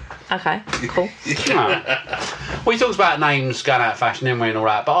name. Okay, cool. We talked about names going out of fashion, didn't we, and all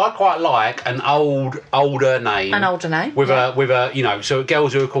that. But I quite like an older name. An older name. With a so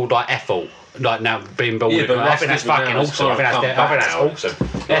girls who are called like Ethel. Like now being born with, but I think that's fucking awesome. I think that's awesome.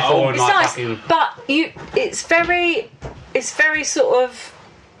 Ethel and It's like nice, fucking. but it's very sort of.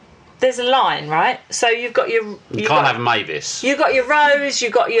 There's a line, right? So you've got your. You can't have Mavis. You've got your Rose.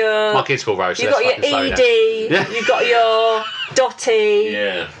 You've got your. My kid's called Rose. So You've got your Edie. You've got your Dottie.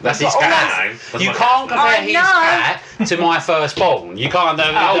 Yeah, that's You've his got all cat. those- That's You my can't cat. compare I his know. cat to my firstborn. You can't.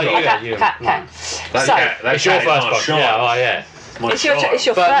 Okay. That So cat- that It's your cat is my firstborn. child. Yeah, oh yeah. My it's your child. it's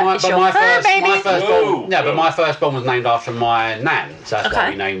your But fur, my, it's but your my fur, first, baby. my firstborn, Whoa. no, but my firstborn was named after my nan, so that's why Okay.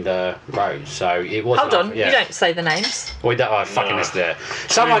 we named Rose. So it was. Hold on, you don't say the names. We don't. Oh, fucking No. this there.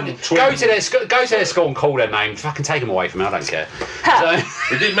 Someone go to their school and call their name. Fucking take them away from me. I don't care. So,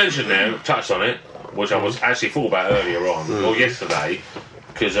 We did mention there, touched on it, which I was actually thought about earlier on, or yesterday,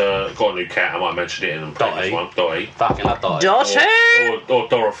 because got a new cat. I might mention it in the previous Dottie. one. Dottie. fucking love Dottie. Dottie. Or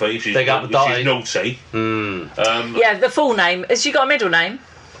Dorothy. She's, Big up Dottie. she's naughty. Yeah, the full name. Has she got a middle name?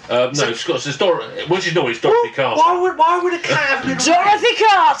 No, it's got. It's when she's naughty, it's Dorothy Carter. Why would a cat have a middle name? Dorothy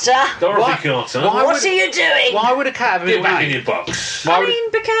Carter. Dorothy Carter. What are you doing? Why would a cat have a Get middle back in name? your box. Why I would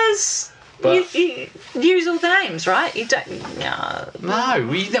mean, because But- you use all the names, right? You don't. why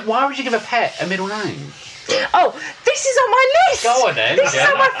would you give a pet a middle name? Oh, this is on my list. Go on then. This is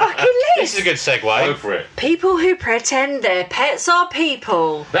on my fucking list. This is a good segue. Go for it. People who pretend their pets are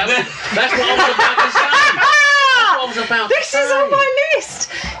people. That's what I was about to say. That's what I was about to This say. is on my list.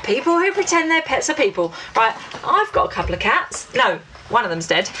 People who pretend their pets are people. Right, I've got a couple of cats. No, one of them's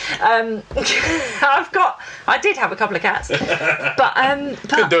dead. I did have a couple of cats,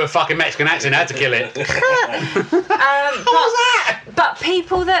 Couldn't do a fucking Mexican accent. Had to kill it. but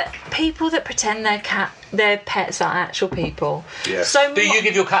people that pretend their pets are actual people. Yeah. So Do you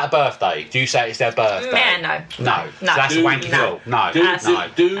give your cat a birthday? Do you say it's their birthday? Man, no. No. No. So that's a Do- wanky no. deal. No. Do- No.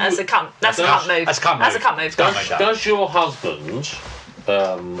 do- That's a cunt. That's a That's- cunt move. that's a cunt That's a move. cunt move. Don't make that. Does your husband?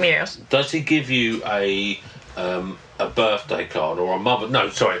 Yes. Does he give you a birthday card or a Mother's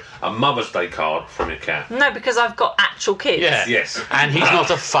Day card from your cat? No, because I've got actual kids. Yeah. Yes. And he's not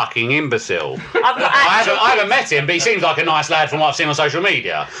a fucking imbecile. I've got I actual haven't met him, but he seems like a nice lad from what I've seen on social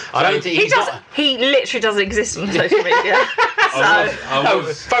media. I don't think He he's doesn't. not. He literally doesn't exist on social media. No,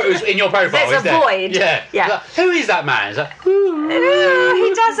 photos in your profile. There's is a there? void. Yeah. Yeah. Like, who is that man? It's like,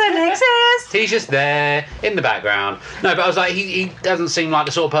 He doesn't exist. he's just there in the background. No, but I was like, he doesn't seem like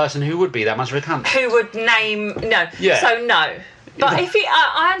the sort of person who would be that much of a cunt. Who would name? No. Yeah. So no. But if you,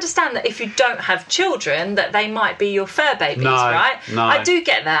 I understand that if you don't have children, that they might be your fur babies, No, right? no. I do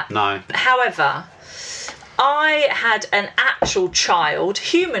get that. No. However, I had an actual child,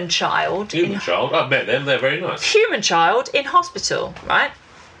 human child, Human child. I've met them. They're very nice. human child in hospital, right?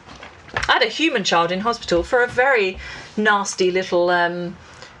 I had a human child in hospital for a very nasty little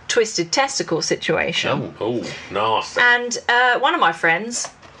twisted testicle situation. Oh, nasty. And one of my friends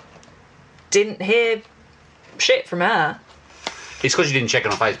didn't hear shit from her. It's because you didn't check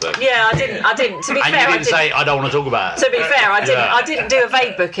it on Facebook. Yeah, I didn't. To be And fair, you didn't say, I don't want to talk about it. To be fair, I didn't. Yeah. I didn't do a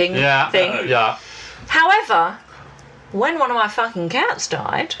vague booking Yeah. thing. Yeah. However, when one of my fucking cats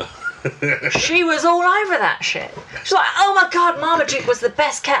died, She was all over that shit. She's like, oh my God, Marmaduke was the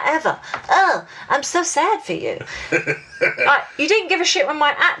best cat ever. Oh, I'm so sad for you. Like, you didn't give a shit when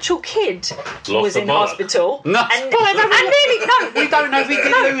my actual kid was in hospital. No, and nearly, no. We don't know if he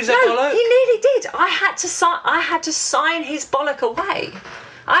did lose a bollock. He nearly did. I had to sign his bollock away.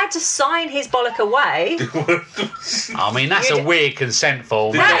 I had to sign his bollock away. I mean, that's a weird consent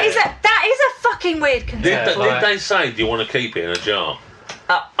form. That is a fucking weird consent form. Did they say, do you want to keep it in a jar?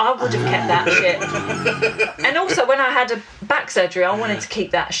 I would have kept that shit. And also, when I had a back surgery, I wanted to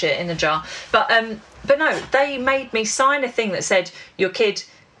keep that shit in a jar. But no, they made me sign a thing that said, your kid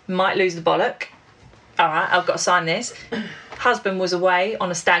might lose the bollock. All right, I've got to sign this. Husband was away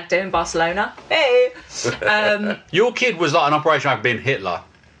on a stag do in Barcelona. Hey! Your kid was like an operation like being Hitler.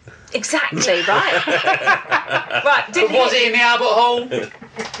 Exactly, right? Right, but was he in the Albert Hall?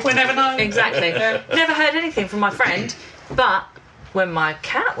 We never know. Exactly. Never heard anything from my friend, but when my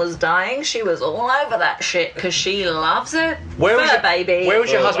cat was dying, she was all over that shit because she loves it. Baby. Where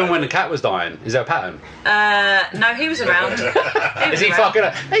was your husband when the cat was dying? Is there a pattern? No, he was around. Is he fucking?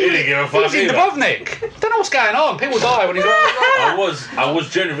 He didn't give a fuck. He's in Dubrovnik. Don't know what's going on. People die when he's. I was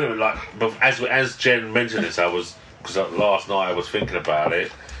genuinely like, as Jen mentioned this, because last night I was thinking about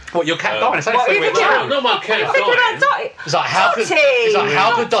it. What, your cat dying? It's only 3 weeks old. No, my cat dying. It's like, how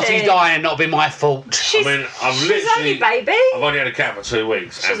could Dottie die and not be my fault? She's only baby. I've only had a cat for 2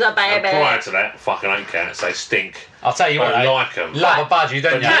 weeks. She's a baby. And prior to that, fucking hate cats. They stink. I'll tell you what, I don't like them. Love a budgie,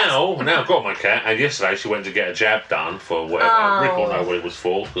 don't you? Now I've got my cat, and yesterday she went to get a jab done for whatever. Oh. Rick will know what it was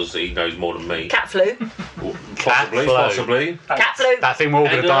for, because he knows more than me. Cat flu. Possibly. Cat flu. That thing we're all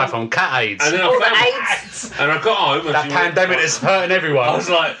going to die from, cat AIDS. And then I got home. And that pandemic is hurting everyone. I was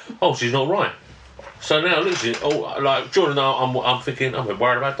like, oh, she's not right. So now, literally, during the night, I'm thinking, I'm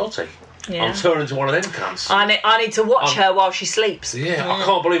worried about Dottie. Yeah. I'm turning to one of them cunts. I need to watch her while she sleeps. Yeah, I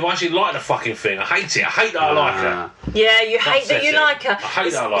can't believe I actually like the fucking thing. I hate it. I hate that I like her. Yeah, you hate that you like her. I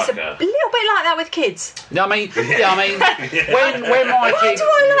hate that I like her. It's a little bit like that with kids. I mean, when my Why do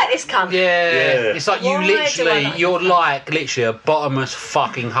I like this cunt? Yeah, it's like you're like literally a bottomless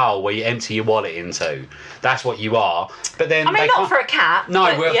fucking hole where you empty your wallet into. That's what you are. But then I mean, not for a cat. No,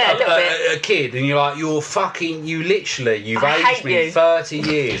 but we're a little bit. A kid, and you're like, you've aged me 30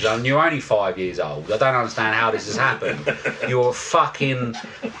 years, and you're only 5 years old. I don't understand how this has happened. You're a fucking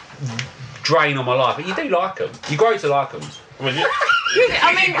drain on my life, but you do like them. You grow to like them. I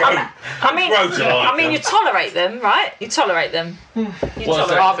mean, you tolerate them, right? You tolerate them. I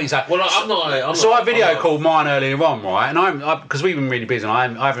think so. Well, I'm not. I video called mine earlier on, right? And because we've been really busy,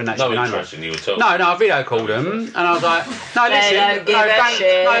 and I haven't actually known them. No, I video called them, and I was like, no, listen,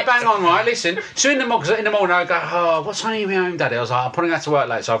 bang on, right? Listen. So in the morning, I go, oh, what's on your home, Daddy? I was like, I'm probably going to have to work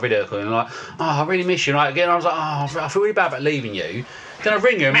late, so I video called them, and like, oh, I really miss you. Right? Again, I was like, oh, I feel really bad about leaving you. Then I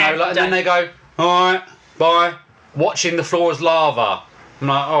ring them, and then they go, all right, bye. Watching the floor as lava. I'm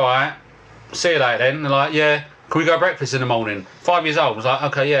like, all right, see you later then. They're like, yeah, can we go breakfast in the morning? 5 years old. I was like,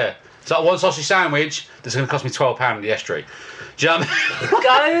 okay, yeah. It's like one sausage sandwich that's going to cost me £12 at the estuary. Do you know what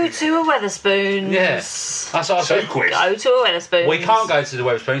I mean? Go to a Wetherspoons. Yeah. That's what I said. Quick. Go to a Wetherspoons. We can't go to the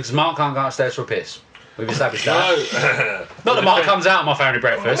Wetherspoons because Mark can't go upstairs for a piss. We've established that. Not that Mark comes out at my family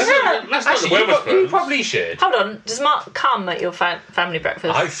breakfast. That's not the Wetherspoons. You probably should. Hold on, does Mark come at your family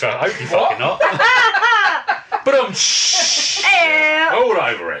breakfast? I hope you fucking not. But all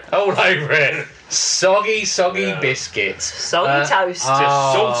over it. All over it. Soggy biscuits. Soggy toast.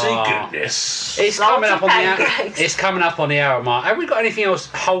 Salty goodness. It's coming up on the hour mark. Have we got anything else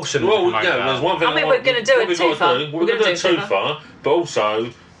wholesome? Well, there's one thing. I mean, we're going to do it too far. We're going to do it too far, but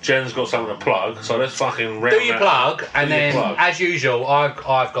also Jen's got something to plug, so let's fucking do your plug, and then as usual, I've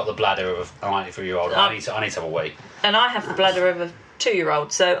got the bladder of a 93-year-old. I need to have a wee, and I have the bladder of a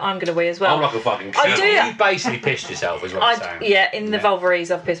 2-year-old, so I'm going to wee as well. I'm like a fucking cow. You basically pissed yourself, is what I'm saying. Yeah, in the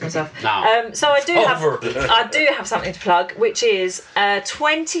vulvaries, I've pissed myself. No. So I do have something to plug, which is a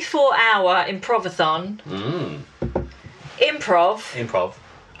 24-hour improvathon.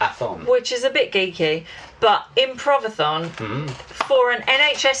 Improv-athon. Which is a bit geeky, but improvathon for an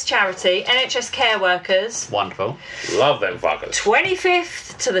NHS charity, NHS Care Workers. Wonderful. Love them fuckers.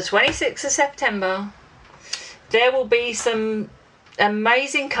 25th to the 26th of September. There will be some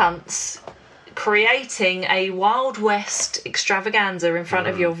amazing cunts creating a Wild West extravaganza in front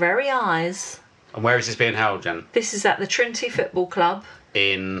of your very eyes. And where is this being held, Jen? This is at the Trinity Football Club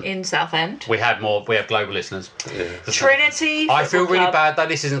in Southend. We have global listeners. Trinity I feel Football really Club. bad that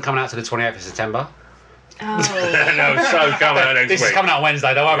this isn't coming out to the 28th of September. Oh. No, so coming out next This week. is coming out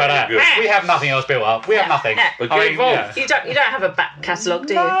Wednesday. Don't worry about that. Good. We have nothing else built up. We have nothing. But get involved. You don't have a back catalogue,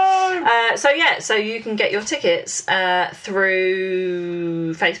 do you? So you can get your tickets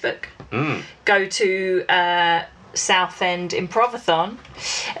through Facebook. Go to Southend Improvathon.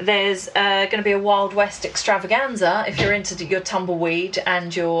 There's going to be a Wild West extravaganza if you're into your tumbleweed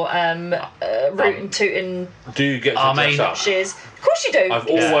and your rootin' tootin'. Do you get to dress up? Shiz. Of course you do. I've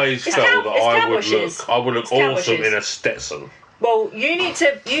always felt that I would look awesome cowboy in a Stetson. Well, you need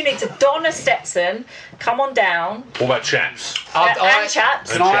to don a Stetson. Come on down. What about chaps? And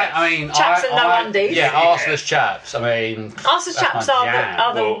chaps. Chaps and no undies. Yeah, arseless chaps. I mean, arseless chaps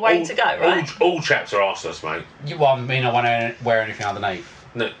are the way to go, right? All chaps are arseless, mate. I won't wear anything underneath.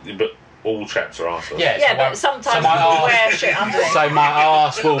 No, but all chaps are arseless. Yeah, but sometimes you wear shit underneath. So my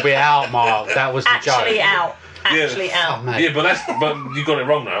arse will be out, Mark. That was the joke. Actually out. Yeah, but you got it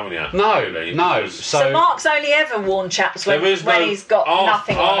wrong now, haven't you? No, really? no. So Mark's only ever worn chaps when he's got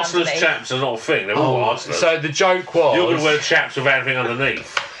nothing on arseless underneath. Chaps are not a thing. They're all arseless. So the joke was... You're going to wear chaps with anything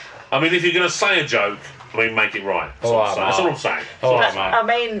underneath. I mean, if you're going to say a joke, make it right. That's all I'm saying. I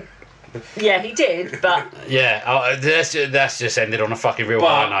mean... Yeah, he did, but... Yeah, that's just ended on a fucking real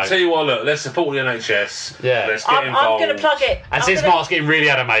high note. Tell you what, look, let's support the NHS. Yeah. Let's get involved. I'm going to plug it. And since Mark's getting really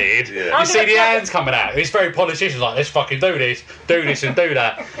animated, you see the hands coming out. He's very politician, like, let's fucking do this and do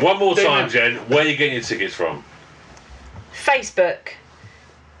that. One more time, Jen, where are you getting your tickets from? Facebook.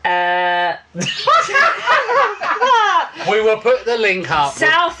 We will put the link up.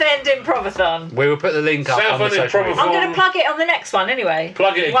 Southend Improvathon. We will put the link up on the social media. I'm going to plug it on the next one anyway.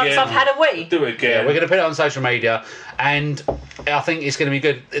 Plug it again. Once I've had a wee. Do it again. Yeah, we're going to put it on social media, and I think it's going to be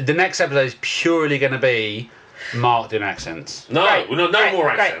good. The next episode is purely going to be Mark doing accents. No, Great. no Great. more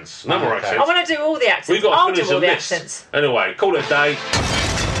Great. accents. No more accents. I want to do all the accents. We've got I'll to do finish all the the list. accents. Anyway, call it a day.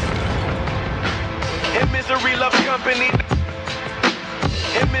 And Misery Loves Company.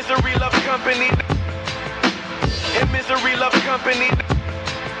 And Misery Loves Company. And Misery Loves Company.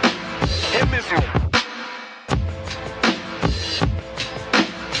 And Misery.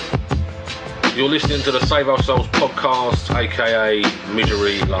 You're listening to the Save Our Souls podcast, aka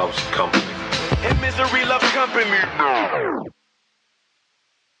Misery Loves Company. And Misery Loves Company.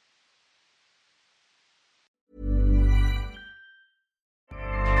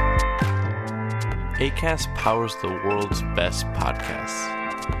 Acast powers the world's best podcasts.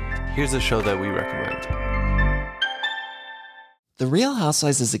 Here's a show that we recommend. The Real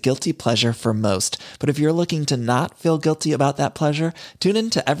Housewives is a guilty pleasure for most, but if you're looking to not feel guilty about that pleasure, tune in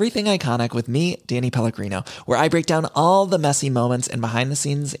to Everything Iconic with me, Danny Pellegrino, where I break down all the messy moments and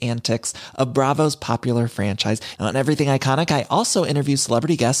behind-the-scenes antics of Bravo's popular franchise. And on Everything Iconic, I also interview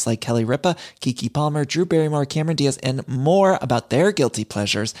celebrity guests like Kelly Ripa, Keke Palmer, Drew Barrymore, Cameron Diaz, and more about their guilty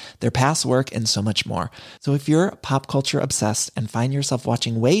pleasures, their past work, and so much more. So if you're pop culture obsessed and find yourself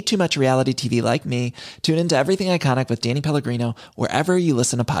watching way too much reality TV like me, tune into Everything Iconic with Danny Pellegrino, wherever you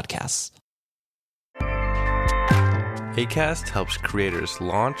listen to podcasts. Acast helps creators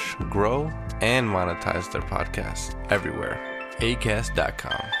launch, grow, and monetize their podcasts everywhere.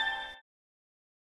 Acast.com.